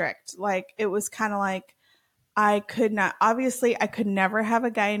very strict. Like it was kind of like I could not. Obviously, I could never have a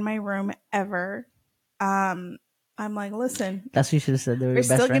guy in my room ever. I'm like, listen, That's what you should have said. They were we're your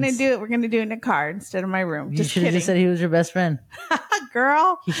best still gonna friends. do it. We're gonna do it in a car instead of my room. You Just should have kidding, just said he was your best friend.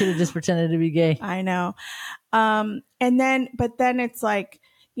 girl. He should have just pretended to be gay. I know. And then, but then it's like,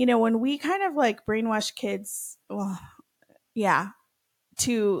 you know, when we kind of like brainwash kids, well, yeah,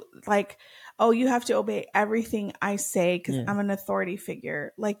 to like, oh, you have to obey everything I say because Yeah. I'm an authority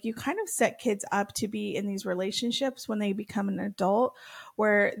figure. Like you kind of set kids up to be in these relationships when they become an adult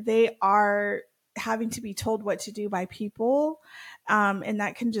where they are having to be told what to do by people. And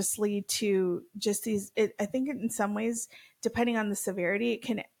that can just lead to just I think in some ways, depending on the severity,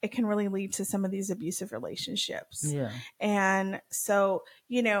 it can really lead to some of these abusive relationships. Yeah. And so,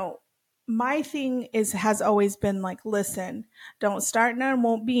 you know, my thing has always been like, listen, don't start none,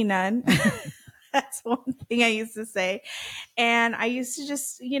 won't be none. That's one thing I used to say. And I used to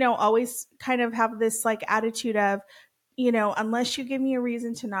just, you know, always kind of have this like attitude of, you know, unless you give me a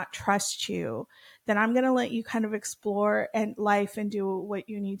reason to not trust you, then I'm going to let you kind of explore and life and do what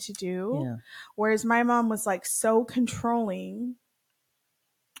you need to do. Yeah. Whereas my mom was like so controlling,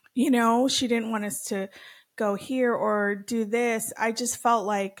 you know, she didn't want us to go here or do this. I just felt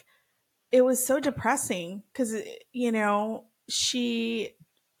like it was so depressing because, you know, she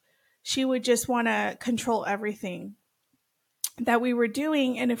she would just want to control everything that we were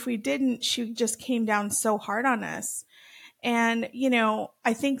doing. And if we didn't, she just came down so hard on us. And,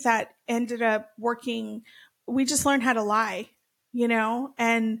 I think that ended up working. We just learned how to lie,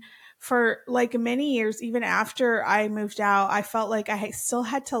 and for like many years, even after I moved out, I felt like I still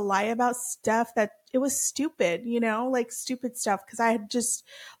had to lie about stuff that it was stupid, like stupid stuff. Cause I had just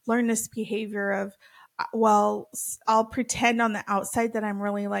learned this behavior of, well, I'll pretend on the outside that I'm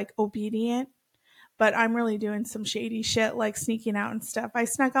really like obedient, but I'm really doing some shady shit, like sneaking out and stuff. I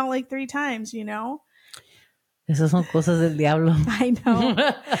snuck out like 3 times, Esas son cosas del diablo. I know.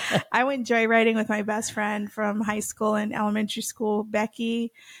 I went joyriding with my best friend from high school and elementary school,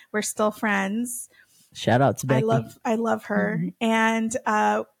 Becky. We're still friends. Shout out to Becky. I love her. And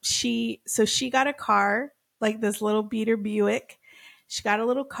she got a car, like this little beater Buick. She got a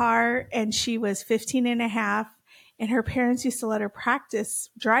little car and she was 15 and a half. And her parents used to let her practice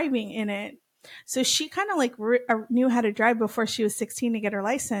driving in it. So she kind of like knew how to drive before she was 16 to get her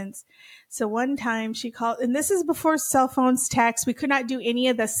license. So one time she called, and this is before cell phones, text. We could not do any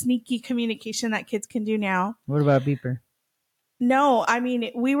of the sneaky communication that kids can do now. What about a beeper? No, I mean,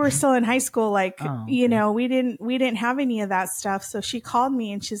 we were still in high school. Like, okay. We didn't have any of that stuff. So she called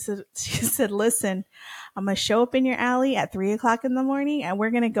me and she said, listen, I'm going to show up in your alley at 3:00 in the morning and we're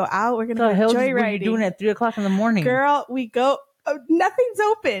going to go out. We're going to go joyriding. What are you doing at 3:00 in the morning? Girl, we go. Oh, nothing's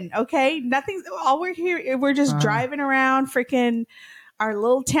open. Okay. All we're here. We're just driving around freaking our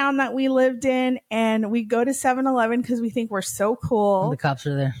little town that we lived in. And we go to 7-Eleven because we think we're so cool. And the cops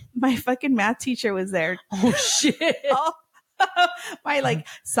are there. My fucking math teacher was there. Oh shit. My like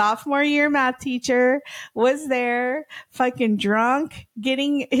sophomore year math teacher was there, fucking drunk,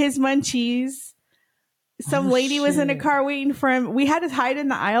 getting his munchies. Some lady was in a car waiting for him. We had to hide in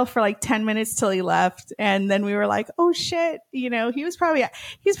the aisle for like 10 minutes till he left. And then we were like, oh shit. He's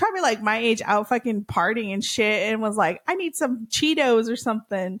probably like my age out fucking partying and shit. And was like, I need some Cheetos or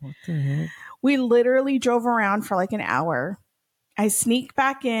something. What the heck? We literally drove around for like an hour. I sneaked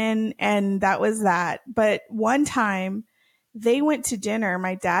back in and that was that. But one time they went to dinner.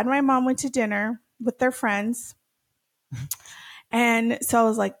 My dad and my mom went to dinner with their friends. And so I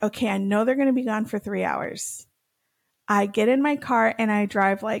was like, okay, I know they're going to be gone for 3 hours. I get in my car and I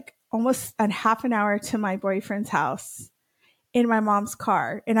drive like almost a half an hour to my boyfriend's house in my mom's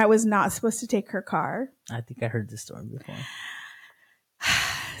car. And I was not supposed to take her car. I think I heard this story before.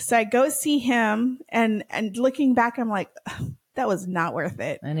 So I go see him and looking back, I'm like, that was not worth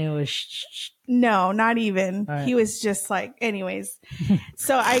it. And it was no, not even. Right. He was just like, anyways.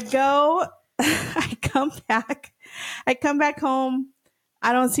 So I go, I come back home.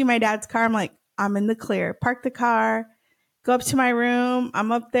 I don't see my dad's car. I'm like, I'm in the clear. Park the car, go up to my room.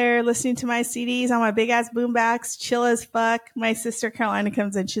 I'm up there listening to my CDs on my big ass boombox, chill as fuck. My sister Carolina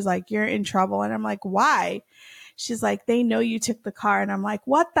comes in. She's like, you're in trouble. And I'm like, why? She's like, they know you took the car. And I'm like,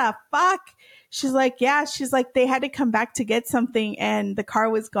 what the fuck? She's like, yeah. She's like, they had to come back to get something and the car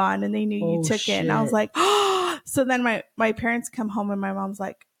was gone and they knew you took it. And I was like, oh. So then my parents come home and my mom's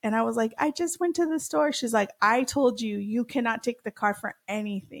like, and I was like, I just went to the store. She's like, I told you, you cannot take the car for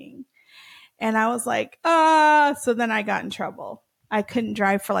anything. And I was like, so then I got in trouble. I couldn't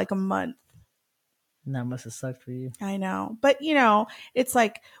drive for like a month. And that must have sucked for you. I know. But it's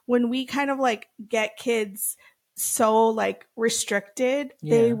like when we kind of like get kids so like restricted,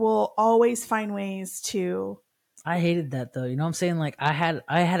 they will always find ways to. I hated that though. You know what I'm saying? Like I had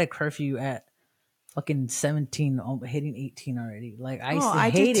a curfew at fucking 17, hitting 18 already. Like I used to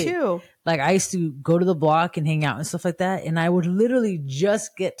hate it too. Like I used to go to the block and hang out and stuff like that. And I would literally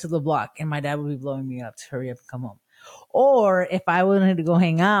just get to the block and my dad would be blowing me up to hurry up and come home. Or if I wanted to go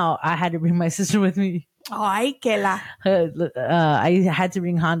hang out, I had to bring my sister with me. Ay, que la. I had to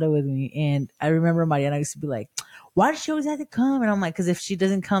bring Honda with me. And I remember Mariana used to be like, why does she always have to come? And I'm like, because if she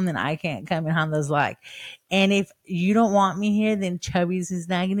doesn't come, then I can't come. And Honda's like, and if you don't want me here, then Chubby's is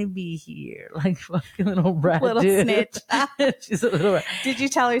not going to be here. Like fucking little brat. Little dude. snitch. She's a little brat. Did you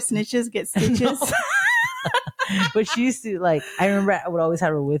tell her snitches get stitches? No. But she used to like, I remember I would always have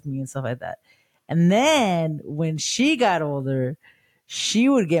her with me and stuff like that. And then when she got older, she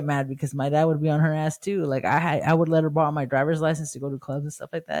would get mad because my dad would be on her ass too. Like I would let her borrow my driver's license to go to clubs and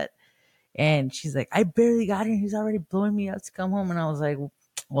stuff like that. And she's like, I barely got here. He's already blowing me up to come home. And I was like,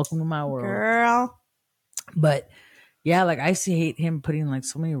 welcome to my world. Girl. But yeah, like I used to hate him putting like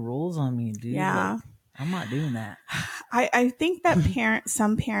so many rules on me, dude. Yeah. Like, I'm not doing that. I think that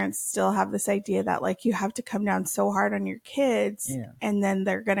some parents still have this idea that like you have to come down so hard on your kids and then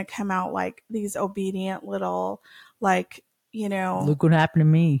they're going to come out like these obedient little, like, Look what happened to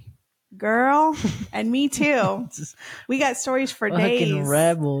me. Girl, and me too. We got stories for days. Fucking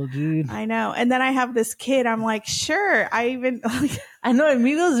rebel, dude. I know. And then I have this kid. I'm like, sure. I know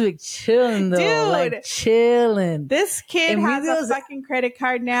Emilio's like chilling though. Dude, like chilling. This kid has a fucking credit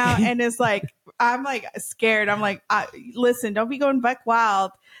card now and is like, I'm like scared. I'm like, listen, don't be going buck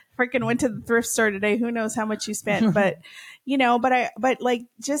wild. Freaking went to the thrift store today. Who knows how much you spent? But, but like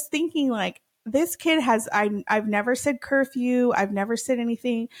just thinking like, this kid has, I've never said curfew. I've never said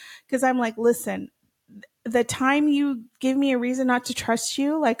anything because I'm like, listen, the time you give me a reason not to trust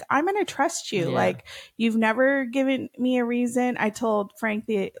you, like I'm going to trust you. Yeah. Like you've never given me a reason. I told Frank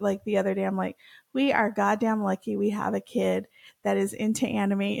the other day, I'm like, we are goddamn lucky we have a kid that is into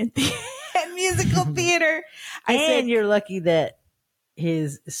anime and musical theater. I said, you're lucky that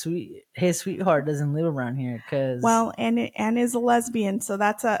his sweetheart doesn't live around here because and is a lesbian, so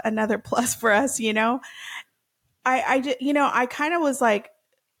that's another plus for us. I kind of was like,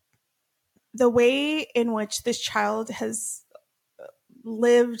 the way in which this child has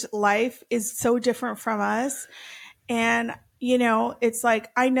lived life is so different from us, and it's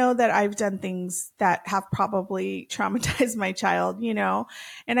like I know that I've done things that have probably traumatized my child,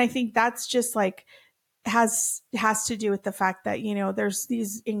 and I think that's just like has to do with the fact that there's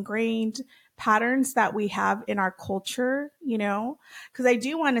these ingrained patterns that we have in our culture, because I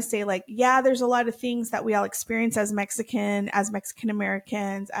do want to say like, yeah, there's a lot of things that we all experience as Mexican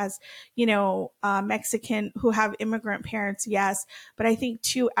Americans, as Mexican who have immigrant parents, yes, but I think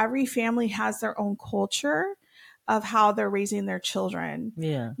too every family has their own culture of how they're raising their children.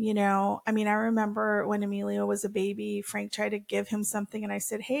 Yeah. I mean, I remember when Emilio was a baby, Frank tried to give him something and I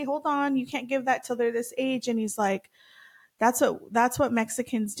said, hey, hold on, you can't give that till they're this age. And he's like, that's what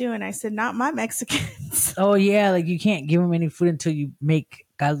Mexicans do. And I said, not my Mexicans. Oh yeah. Like you can't give them any food until you make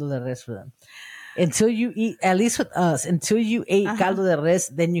caldo de res for them. Until you eat, at least with us, until you ate caldo de res,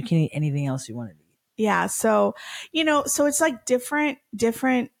 then you can eat anything else you wanted to eat. Yeah. So, so it's like different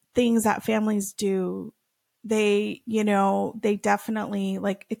things that families do. They definitely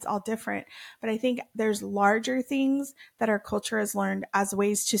like it's all different, but I think there's larger things that our culture has learned as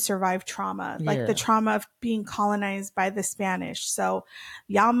ways to survive trauma, like the trauma of being colonized by the Spanish. So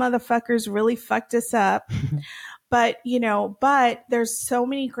y'all motherfuckers really fucked us up. But, but there's so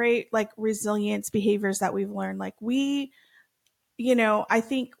many great like resilience behaviors that we've learned. Like I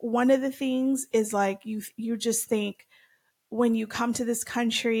think one of the things is like you just think, when you come to this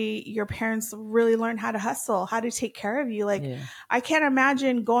country, your parents really learn how to hustle, how to take care of you. Like, I can't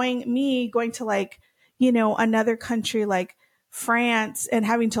imagine going to like, another country like France and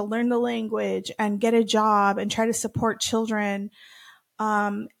having to learn the language and get a job and try to support children.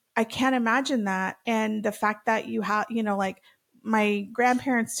 I can't imagine that. And the fact that you have, like my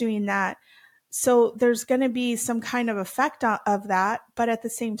grandparents doing that. So there's going to be some kind of effect of that. But at the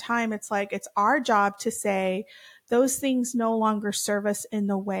same time, it's like, it's our job to say, those things no longer serve us in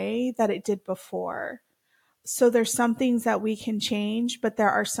the way that it did before. So there's some things that we can change, but there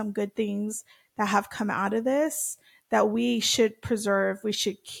are some good things that have come out of this that we should preserve, we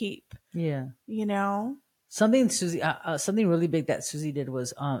should keep. Yeah. Something Susie, something really big that Susie did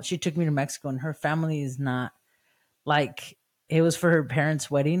was she took me to Mexico, and her family is not like, it was for her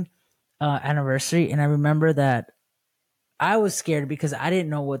parents' wedding anniversary. And I remember that I was scared because I didn't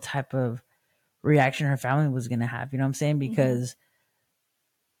know what type of reaction her family was going to have, you know what I'm saying? Because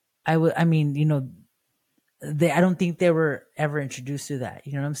I don't think they were ever introduced to that.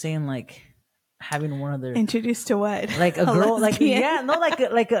 You know what I'm saying? Like having one of their introduced to what? Like a girl, like, yeah, no, like,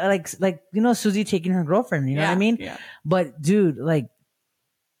 Susie taking her girlfriend, you know what I mean? Yeah. But dude, like,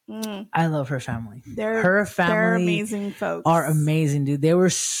 I love her family. Her family, they're amazing folks. Are amazing, dude. They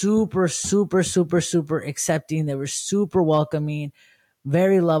were super, super, super, super accepting. They were super welcoming,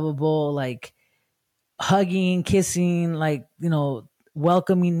 very lovable, like, hugging, kissing, like,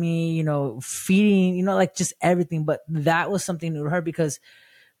 welcoming me, feeding, like just everything. But that was something new to her because,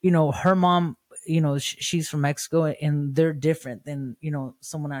 her mom, she's from Mexico and they're different than,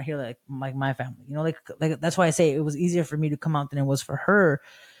 someone out here like my family, like that's why I say it was easier for me to come out than it was for her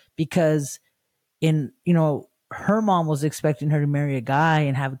because her mom was expecting her to marry a guy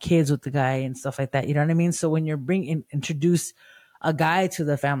and have kids with the guy and stuff like that. You know what I mean? So when you're introduce a guy to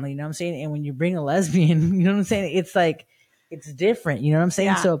the family, you know what I'm saying? And when you bring a lesbian, you know what I'm saying? It's like, it's different, you know what I'm saying?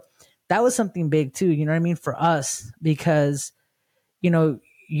 Yeah. So that was something big too, you know what I mean? For us, because, you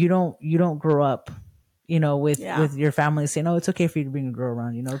don't grow up, with your family saying, oh, it's okay for you to bring a girl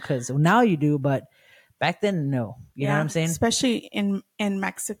around, cause now you do, but back then, no, you know what I'm saying? Especially in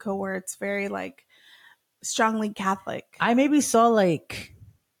Mexico where it's very like strongly Catholic. I maybe saw like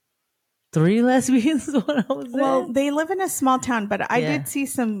 3 lesbians when I was Well, there. they live in a small town, but I did see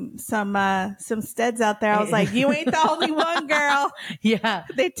some steads out there. I was like, you ain't the only one, girl. Yeah.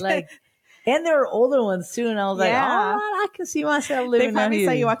 They And there were older ones too. And I was like, Yeah. all right, I can see myself they living out probably here.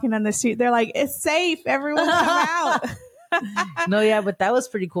 saw you walking on the street. They're like, it's safe. Everyone come out. No, yeah, but that was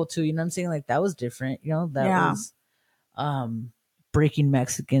pretty cool too. You know what I'm saying? Like that was different. You know, that Yeah. was breaking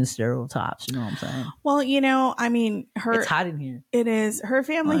Mexican stereotypes. You know what I'm saying? Well, you know, I mean, It's hot in here. it is her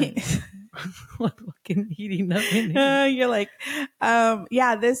family. What fucking heating up in here? You're like,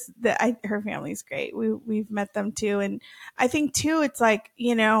 yeah, her family's great. We've met them too. And I think too, it's like,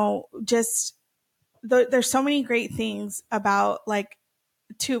 you know, just there's so many great things about like,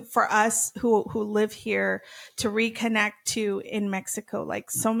 for us who live here to reconnect to in Mexico, like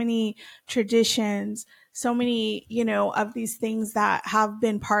so many traditions, so many, you know, of these things that have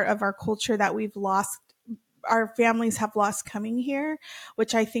been part of our culture that we've lost, our families have lost coming here,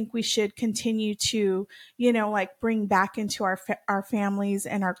 which I think we should continue to, you know, like bring back into our families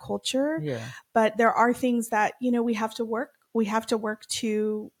and our culture. Yeah. But there are things that, you know, we have to work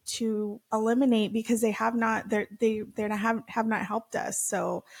to eliminate because they have not helped us.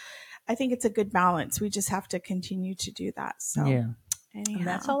 So I think it's a good balance. We just have to continue to do that. So yeah. Anyhow. And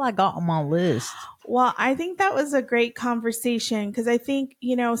that's all I got on my list. Well, I think that was a great conversation because I think,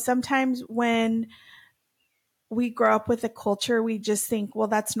 you know, sometimes when we grow up with a culture, we just think, well,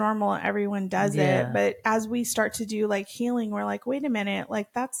 that's normal. Everyone does it. But as we start to do like healing, we're like, wait a minute,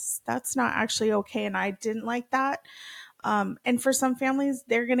 like that's not actually okay. And I didn't like that. And for some families,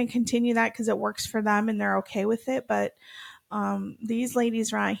 they're going to continue that because it works for them and they're okay with it. But these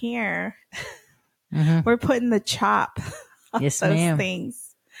ladies right here, we're putting the chop on yes, those ma'am.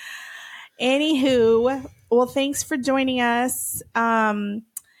 things. Anywho, well, thanks for joining us. And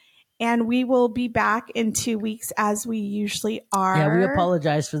we will be back in 2 weeks as we usually are. Yeah, we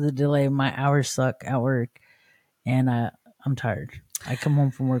apologize for the delay. My hours suck at work, and I'm tired. I come home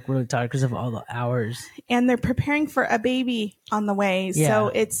from work really tired because of all the hours. And they're preparing for a baby on the way,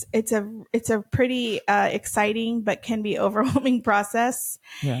 so it's a pretty exciting but can be overwhelming process.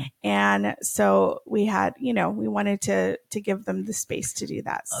 Yeah, and so we wanted to give them the space to do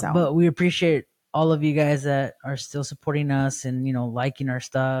that. So, but we appreciate all of you guys that are still supporting us and, you know, liking our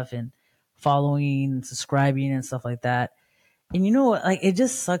stuff and following, subscribing and stuff like that. And you know what? Like, it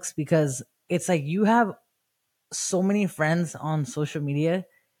just sucks because it's like you have so many friends on social media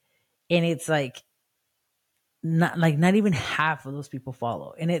and it's like not even half of those people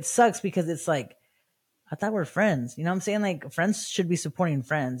follow. And it sucks because it's like, I thought we're friends. You know what I'm saying? Like, friends should be supporting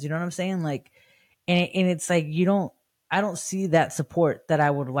friends. You know what I'm saying? Like, and it's like, I don't see that support that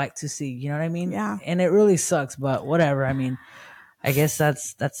I would like to see. You know what I mean? Yeah. And it really sucks, but whatever. I mean, I guess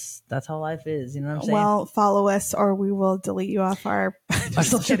that's how life is. You know what I'm saying? Well, follow us or we will delete you off our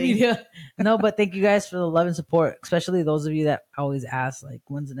social media. No, but thank you guys for the love and support, especially those of you that always ask, like,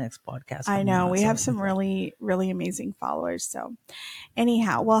 when's the next podcast? I know we have some really, really amazing followers. So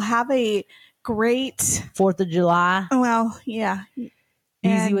anyhow, we'll have a great 4th of July. Well, yeah.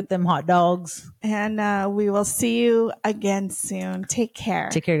 Easy with them hot dogs. And we will see you again soon. Take care.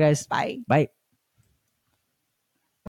 Take care, guys. Bye. Bye.